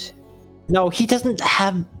clothes. No, he doesn't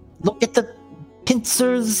have... Look at the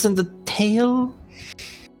pincers and the tail.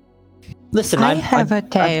 Listen, I have a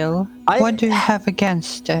tail. What do you have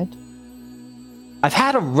against it? I've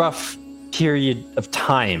had a rough period of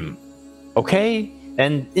time, okay?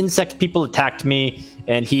 And insect people attacked me,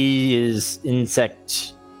 and he is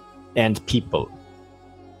insect and people.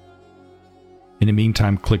 In the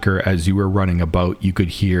meantime, Clicker, as you were running about, you could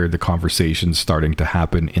hear the conversations starting to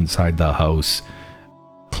happen inside the house.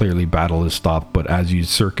 Clearly, battle has stopped, but as you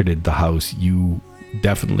circuited the house, you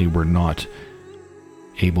definitely were not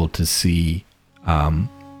able to see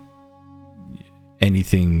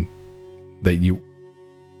anything that you...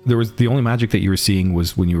 There was the only magic that you were seeing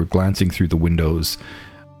was when you were glancing through the windows.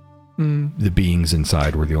 The beings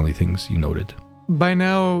inside were the only things you noted. By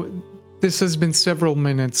now, this has been several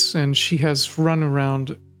minutes, and she has run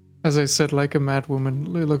around, as I said, like a madwoman,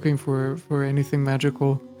 looking for anything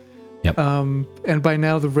magical. Yep. And by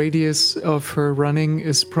now, the radius of her running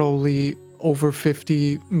is probably over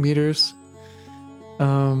 50 meters.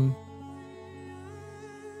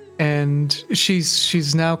 And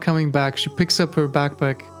she's now coming back. She picks up her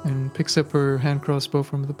backpack and picks up her hand crossbow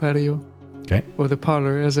from the patio. Okay. Or the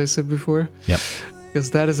parlor, as I said before. Yep.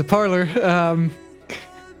 Because that is a parlor.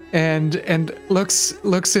 And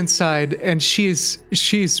looks inside, and she's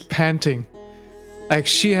panting. Like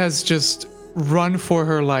she has just run for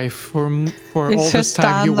her life for all this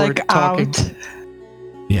time you were talking. Out.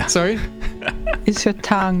 Yeah. Sorry? Is your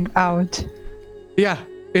tongue out? Yeah,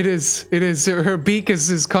 it is. It is. Her beak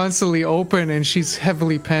is constantly open, and she's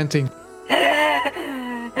heavily panting.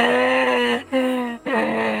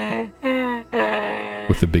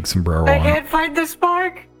 With the big sombrero I on. can't find the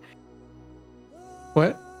spark.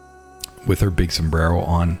 What? With her big sombrero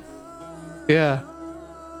on. Yeah.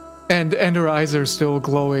 And her eyes are still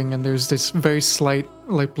glowing, and there's this very slight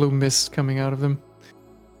light blue mist coming out of them.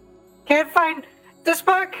 Can't find the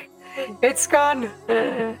spark. It's gone.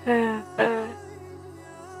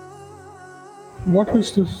 What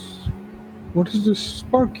is this? What is this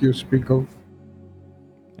spark you speak of?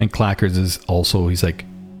 And Clackers is also, he's like,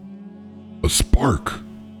 A spark.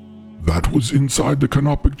 That was inside the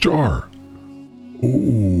canopic jar.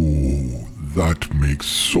 Oh, that makes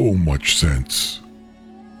so much sense.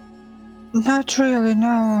 Not really,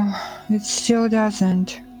 no. It still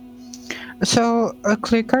doesn't. So,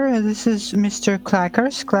 Clicker, this is Mr.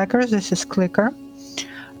 Clackers. Clackers, this is Clicker.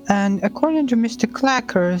 And according to Mr.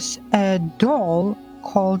 Clackers, a doll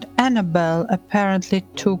called Annabelle apparently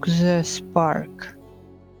took the spark.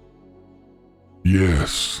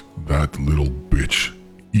 Yes, that little bitch.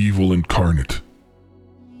 Evil incarnate.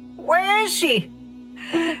 Where is she?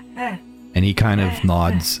 and he kind of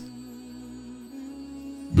nods.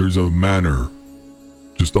 There's a manor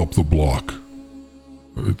just up the block.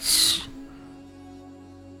 It's...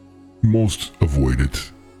 most avoid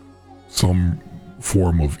it. Some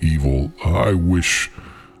form of evil. I wish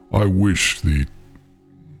the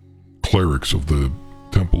clerics of the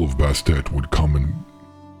Temple of Bastet would come and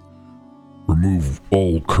remove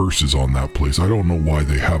all curses on that place. I don't know why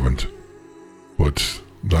they haven't, but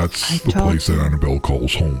that's the place that Annabelle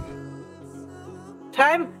calls home.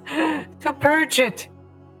 Time to purge it.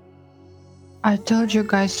 I told you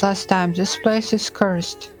guys last time, this place is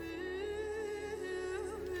cursed.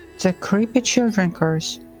 It's a creepy children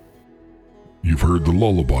curse. You've heard the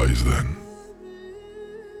lullabies then?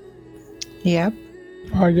 Yep.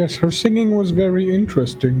 Yes, her singing was very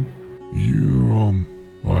interesting.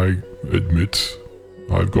 I admit,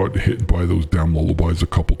 I've got hit by those damn lullabies a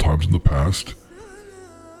couple times in the past.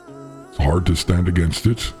 It's hard to stand against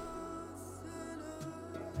it.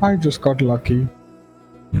 I just got lucky.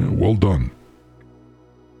 Yeah, well done.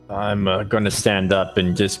 I'm going to stand up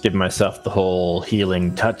and just give myself the whole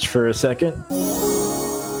healing touch for a second.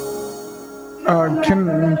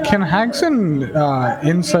 Can Hagson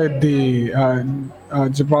inside the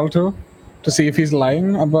Gibraltar to see if he's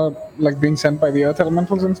lying about like being sent by the Earth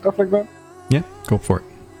Elementals and stuff like that? Yeah, go for it.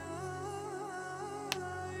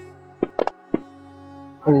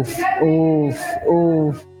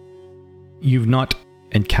 Oof. You've not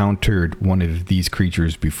encountered one of these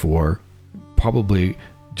creatures before. Probably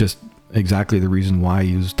just exactly the reason why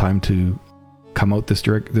it was time to come out this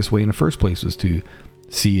way in the first place, was to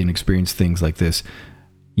see and experience things like this.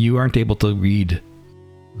 You aren't able to read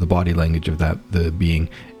the body language of the being.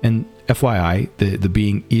 And FYI, the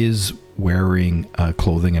being is wearing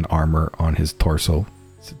clothing and armor on his torso.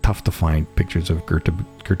 It's tough to find pictures of Gerta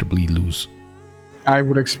Bleedloos. I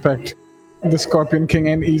would expect. The Scorpion King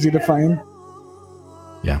ain't easy to find.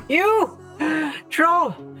 Yeah. You,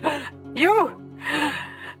 troll. You,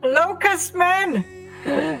 locust man.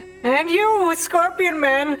 And you, scorpion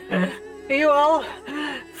man. You all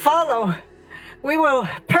follow. We will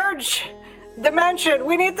purge the mansion.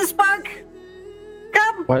 We need the spark.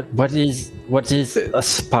 Come. What is a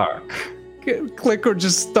spark? Clicker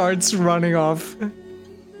just starts running off.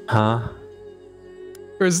 Huh?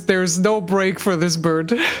 There's no break for this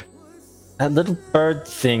bird. That little bird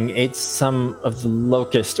thing ate some of the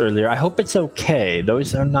locust earlier. I hope it's okay.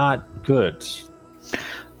 Those are not good.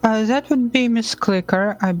 That would be Miss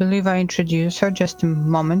Clicker. I believe I introduced her just a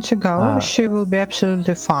moment ago. She will be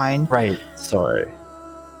absolutely fine. Right, sorry.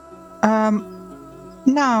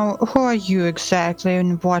 Now, who are you exactly,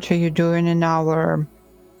 and what are you doing in our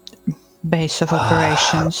base of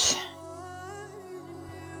operations?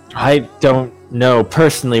 I don't know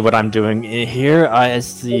personally what I'm doing here.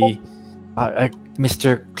 As the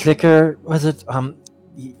Mr. Clicker, was it?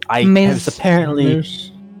 I was apparently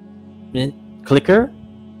Clicker.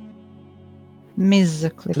 Ms.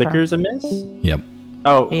 Clicker. Clicker's a miss? Yep.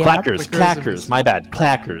 Oh, Yeah. Clackers. My bad.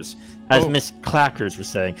 Clackers. As Miss Clackers was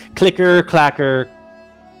saying. Clacker.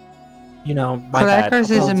 You know, my bad. Clackers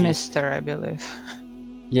is a Apologies. mister, I believe.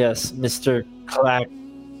 Yes, Mr. Clack.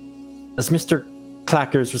 As Mr.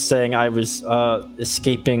 Clackers was saying, I was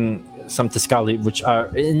escaping some Tiscali, which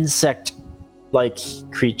are insect-like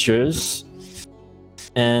creatures.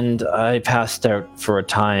 And I passed out for a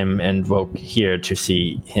time and woke here to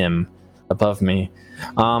see him above me.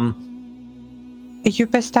 You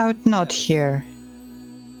passed out not here.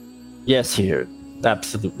 Yes, here.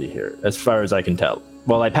 Absolutely here, as far as I can tell.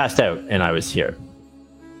 Well, I passed out and I was here.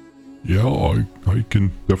 Yeah, I can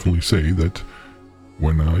definitely say that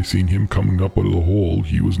When I seen him coming up out of the hole,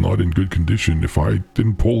 he was not in good condition. If I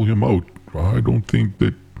didn't pull him out, I don't think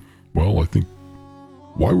that... Well, I think...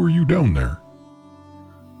 Why were you down there?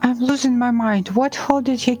 I'm losing my mind. What hole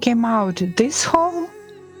did he come out? This hole?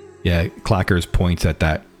 Yeah, Clackers points at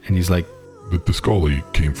that, and he's like, The Tiscali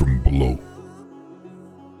came from below.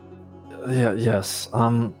 Yeah, yes.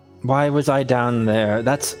 Why was I down there?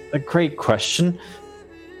 That's a great question.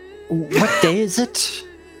 What day is it?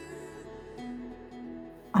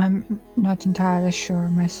 I'm not entirely sure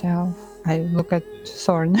myself. I look at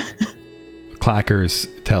Thorn. Clackers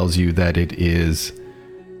tells you that it is...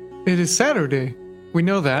 It is Saturday. We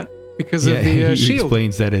know that because Yeah, of the he shield.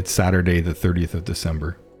 explains that it's Saturday the 30th of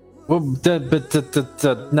December. Well,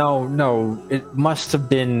 no. It must have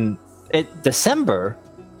been December.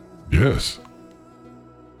 Yes.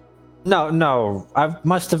 No. I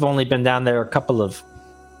must have only been down there a couple of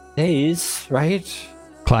days, right?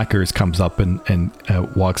 Clackers comes up and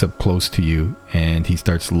walks up close to you, and he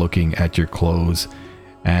starts looking at your clothes,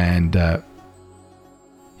 and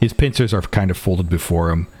his pincers are kind of folded before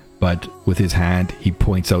him, but with his hand he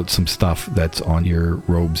points out some stuff that's on your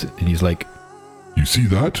robes, and he's like, You see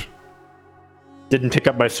that? Didn't pick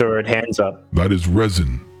up my sword, hands up. That is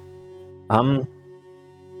resin.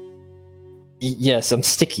 Yes, I'm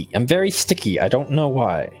sticky. I'm very sticky. I don't know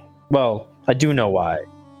why. Well, I do know why.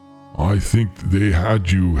 I think they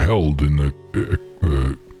had you held in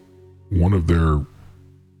one of their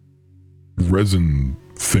resin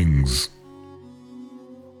things.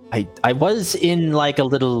 I was in like a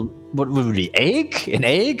little, what would it be, egg? An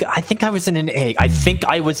egg? I think I was in an egg. I think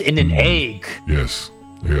I was in an egg. Yes,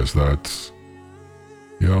 that's...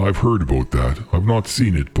 Yeah, I've heard about that. I've not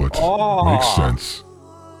seen it, but makes sense.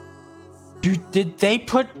 Did they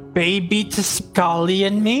put baby Tiscali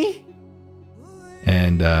in me?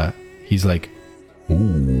 and he's like,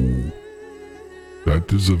 Oh,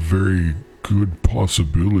 that is a very good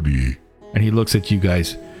possibility. and he looks at you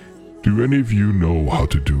guys. Do any of you know how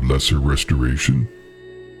to do lesser restoration?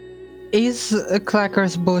 Is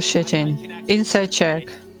Clackers bullshitting? Insight check.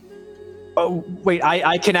 Oh, wait,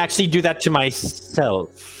 I can actually do that to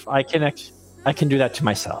myself. I can do that to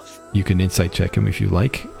myself. You can insight check him if you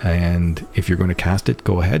like, and if you're going to cast it,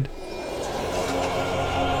 go ahead.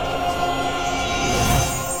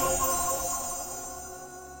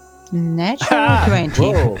 Natural 20.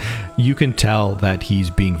 Whoa. You can tell that he's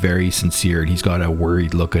being very sincere, and he's got a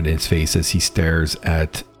worried look on his face as he stares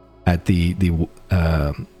at the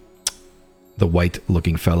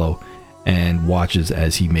white-looking fellow and watches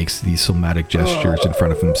as he makes these somatic gestures in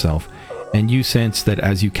front of himself. And you sense that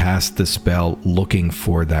as you cast the spell, looking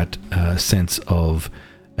for that sense of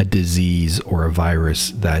a disease or a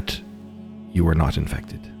virus, that you are not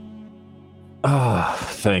infected. Ah,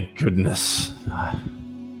 thank goodness.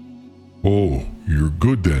 Oh, you're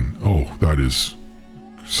good then. Oh, that is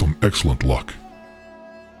some excellent luck.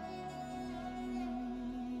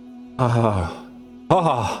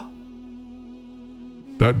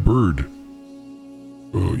 That bird,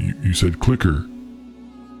 you said Clicker.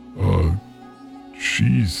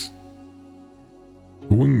 She's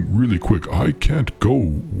going really quick. I can't go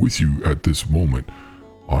with you at this moment.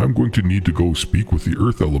 I'm going to need to go speak with the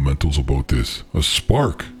earth elementals about this. A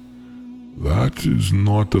spark. That is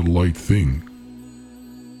not a light thing.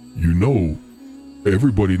 You know,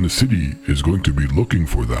 everybody in the city is going to be looking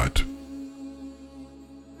for that.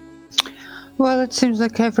 Well, it seems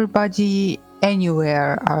like everybody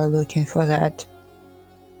anywhere are looking for that.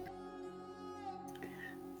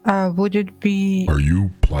 Would it be... Are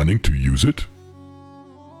you planning to use it?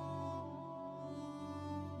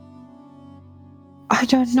 I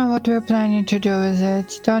don't know what we're planning to do with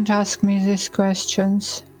it. Don't ask me these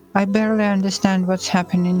questions. I barely understand what's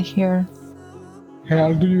happening here. Hey,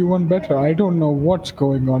 I'll do you one better. I don't know what's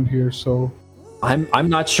going on here, so... I'm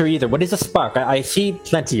not sure either. What is a spark? I see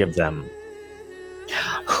plenty of them.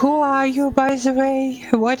 Who are you, by the way?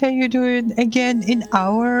 What are you doing again in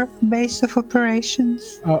our base of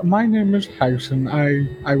operations? My name is Harrison.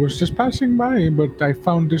 I was just passing by, but I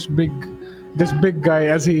found this big guy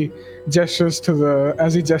as he gestures to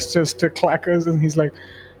Clackers, and he's like,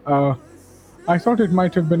 I thought it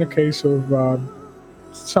might have been a case of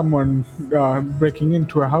someone breaking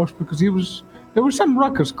into a house because there was some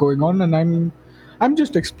ruckus going on, and I'm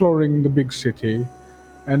just exploring the big city,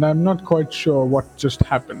 and I'm not quite sure what just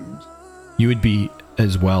happened. You would be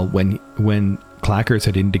as well when Clackers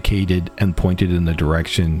had indicated and pointed in the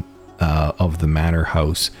direction of the manor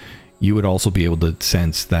house. You would also be able to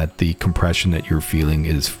sense that the compression that you're feeling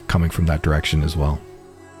is coming from that direction as well.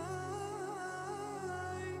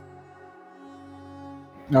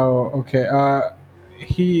 Oh, okay.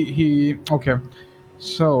 Okay.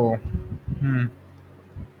 So,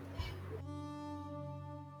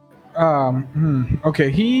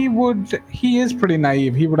 okay, he is pretty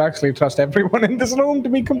naive. He would actually trust everyone in this room, to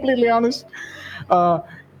be completely honest.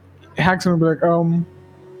 Haxon would be like,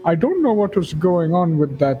 I don't know what was going on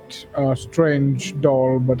with that strange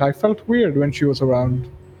doll, but I felt weird when she was around.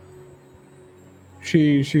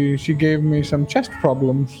 She gave me some chest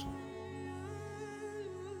problems.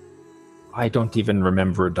 I don't even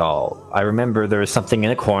remember a doll. I remember there was something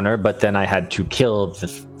in a corner, but then I had to kill the...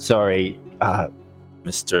 Sorry,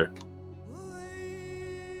 Mr.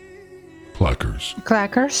 Clackers.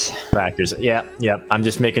 Clackers. Yeah. I'm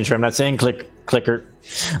just making sure I'm not saying clicker.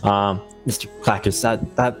 Mr. Clackers,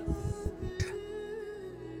 that...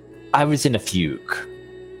 I was in a fugue.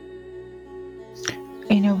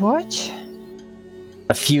 In a what?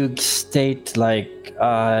 A fugue state, like,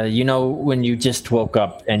 when you just woke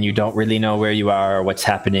up and you don't really know where you are or what's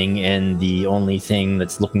happening, and the only thing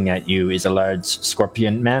that's looking at you is a large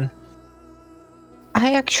scorpion man?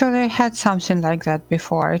 I actually had something like that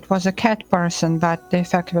before. It was a cat person, but the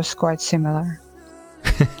effect was quite similar.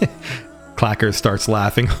 Clacker starts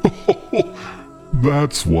laughing.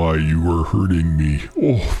 That's why you were hurting me.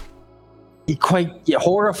 Oh, Quite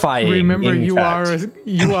horrifying. Remember, in you fact.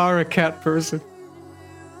 are a cat person.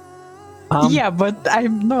 Yeah, but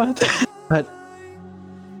I'm not.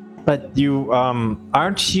 But you,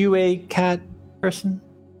 aren't you a cat person?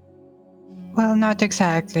 Well, not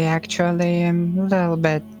exactly, actually. A little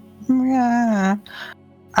bit. Yeah.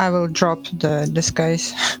 I will drop the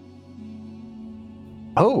disguise.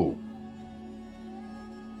 Oh.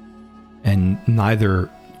 And neither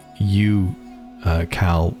you,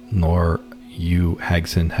 Cal, nor you,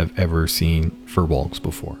 Hagson, have ever seen furbolgs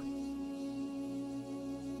before.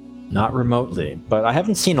 Not remotely, but I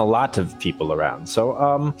haven't seen a lot of people around.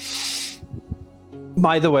 So,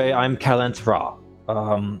 by the way, I'm Calanth Ra.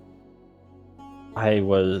 I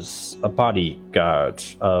was a bodyguard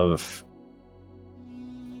of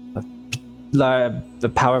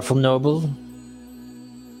the powerful noble,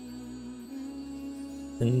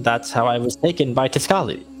 and that's how I was taken by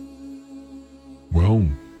Tiscali. well,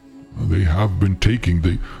 they have been taking...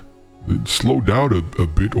 They slowed down a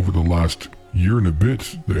bit over the last year and a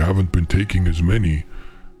bit. They haven't been taking as many,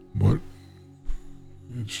 but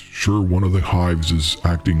it's sure one of the hives is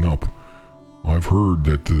acting up. I've heard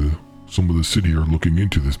that some of the city are looking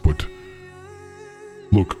into this, but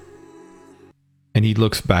look. And he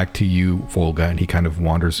looks back to you, Volga, and he kind of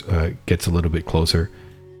wanders, gets a little bit closer.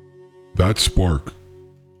 That spark,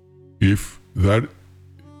 if that...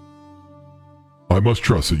 I must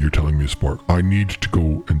trust that you're telling me a spark. I need to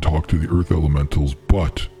go and talk to the earth elementals,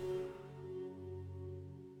 but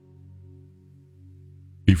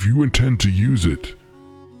if you intend to use it,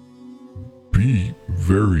 be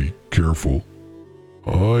very careful.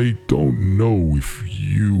 I don't know if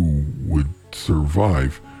you would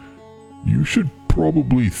survive. You should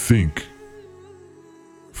probably think.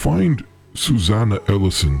 Find Susanna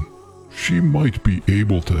Ellison. She might be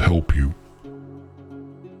able to help you.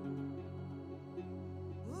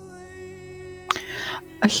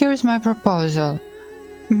 Here's my proposal.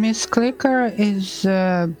 Miss Clicker is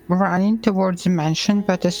running towards the mansion,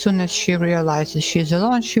 but as soon as she realizes she's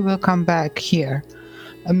alone, she will come back here.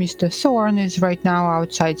 Mr. Thorn is right now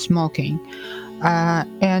outside smoking,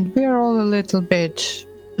 and we're all a little bit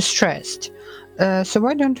stressed. So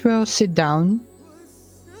why don't we all sit down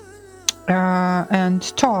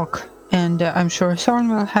and talk? And I'm sure Thorn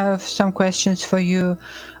will have some questions for you.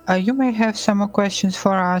 You may have some more questions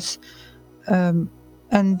for us.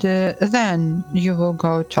 And then you will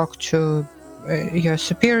go talk to your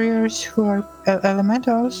superiors who are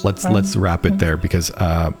elementals. Let's wrap it there because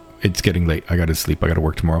it's getting late. I gotta sleep. I gotta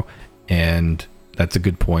work tomorrow. And that's a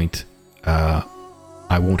good point. I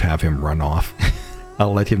won't have him run off.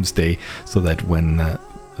 I'll let him stay so that when,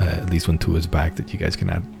 at least when Tua is back, that you guys can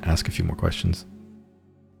ask a few more questions.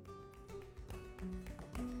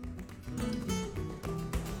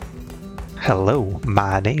 Hello,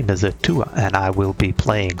 my name is Atua, and I will be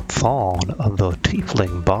playing Thorn, the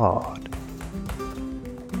Tiefling Bard.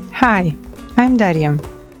 Hi, I'm Darium.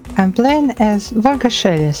 I'm playing as Volga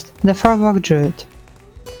Shelest, the Furbolg Druid.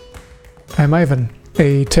 I'm Ivan,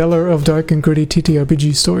 a teller of dark and gritty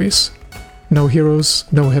TTRPG stories. No heroes,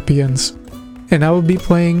 no happy ends. And I will be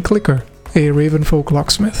playing Clicker, a Ravenfolk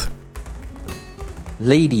locksmith.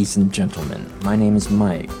 Ladies and gentlemen, my name is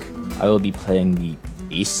Mike. I will be playing the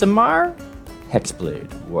Asimar Hexblade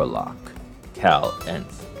Warlock,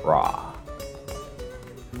 Calanth Ra.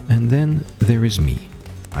 And then there is me.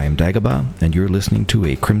 I am Dagobah, and you're listening to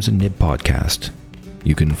a Crimson Nib podcast.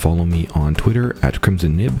 You can follow me on Twitter at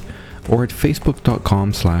Crimson Nib. or at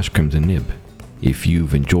facebook.com/crimsonnib. If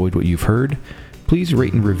you've enjoyed what you've heard, please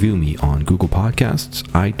rate and review me on Google Podcasts,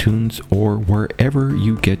 iTunes, or wherever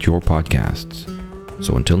you get your podcasts.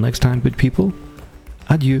 So until next time, good people,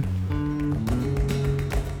 adieu.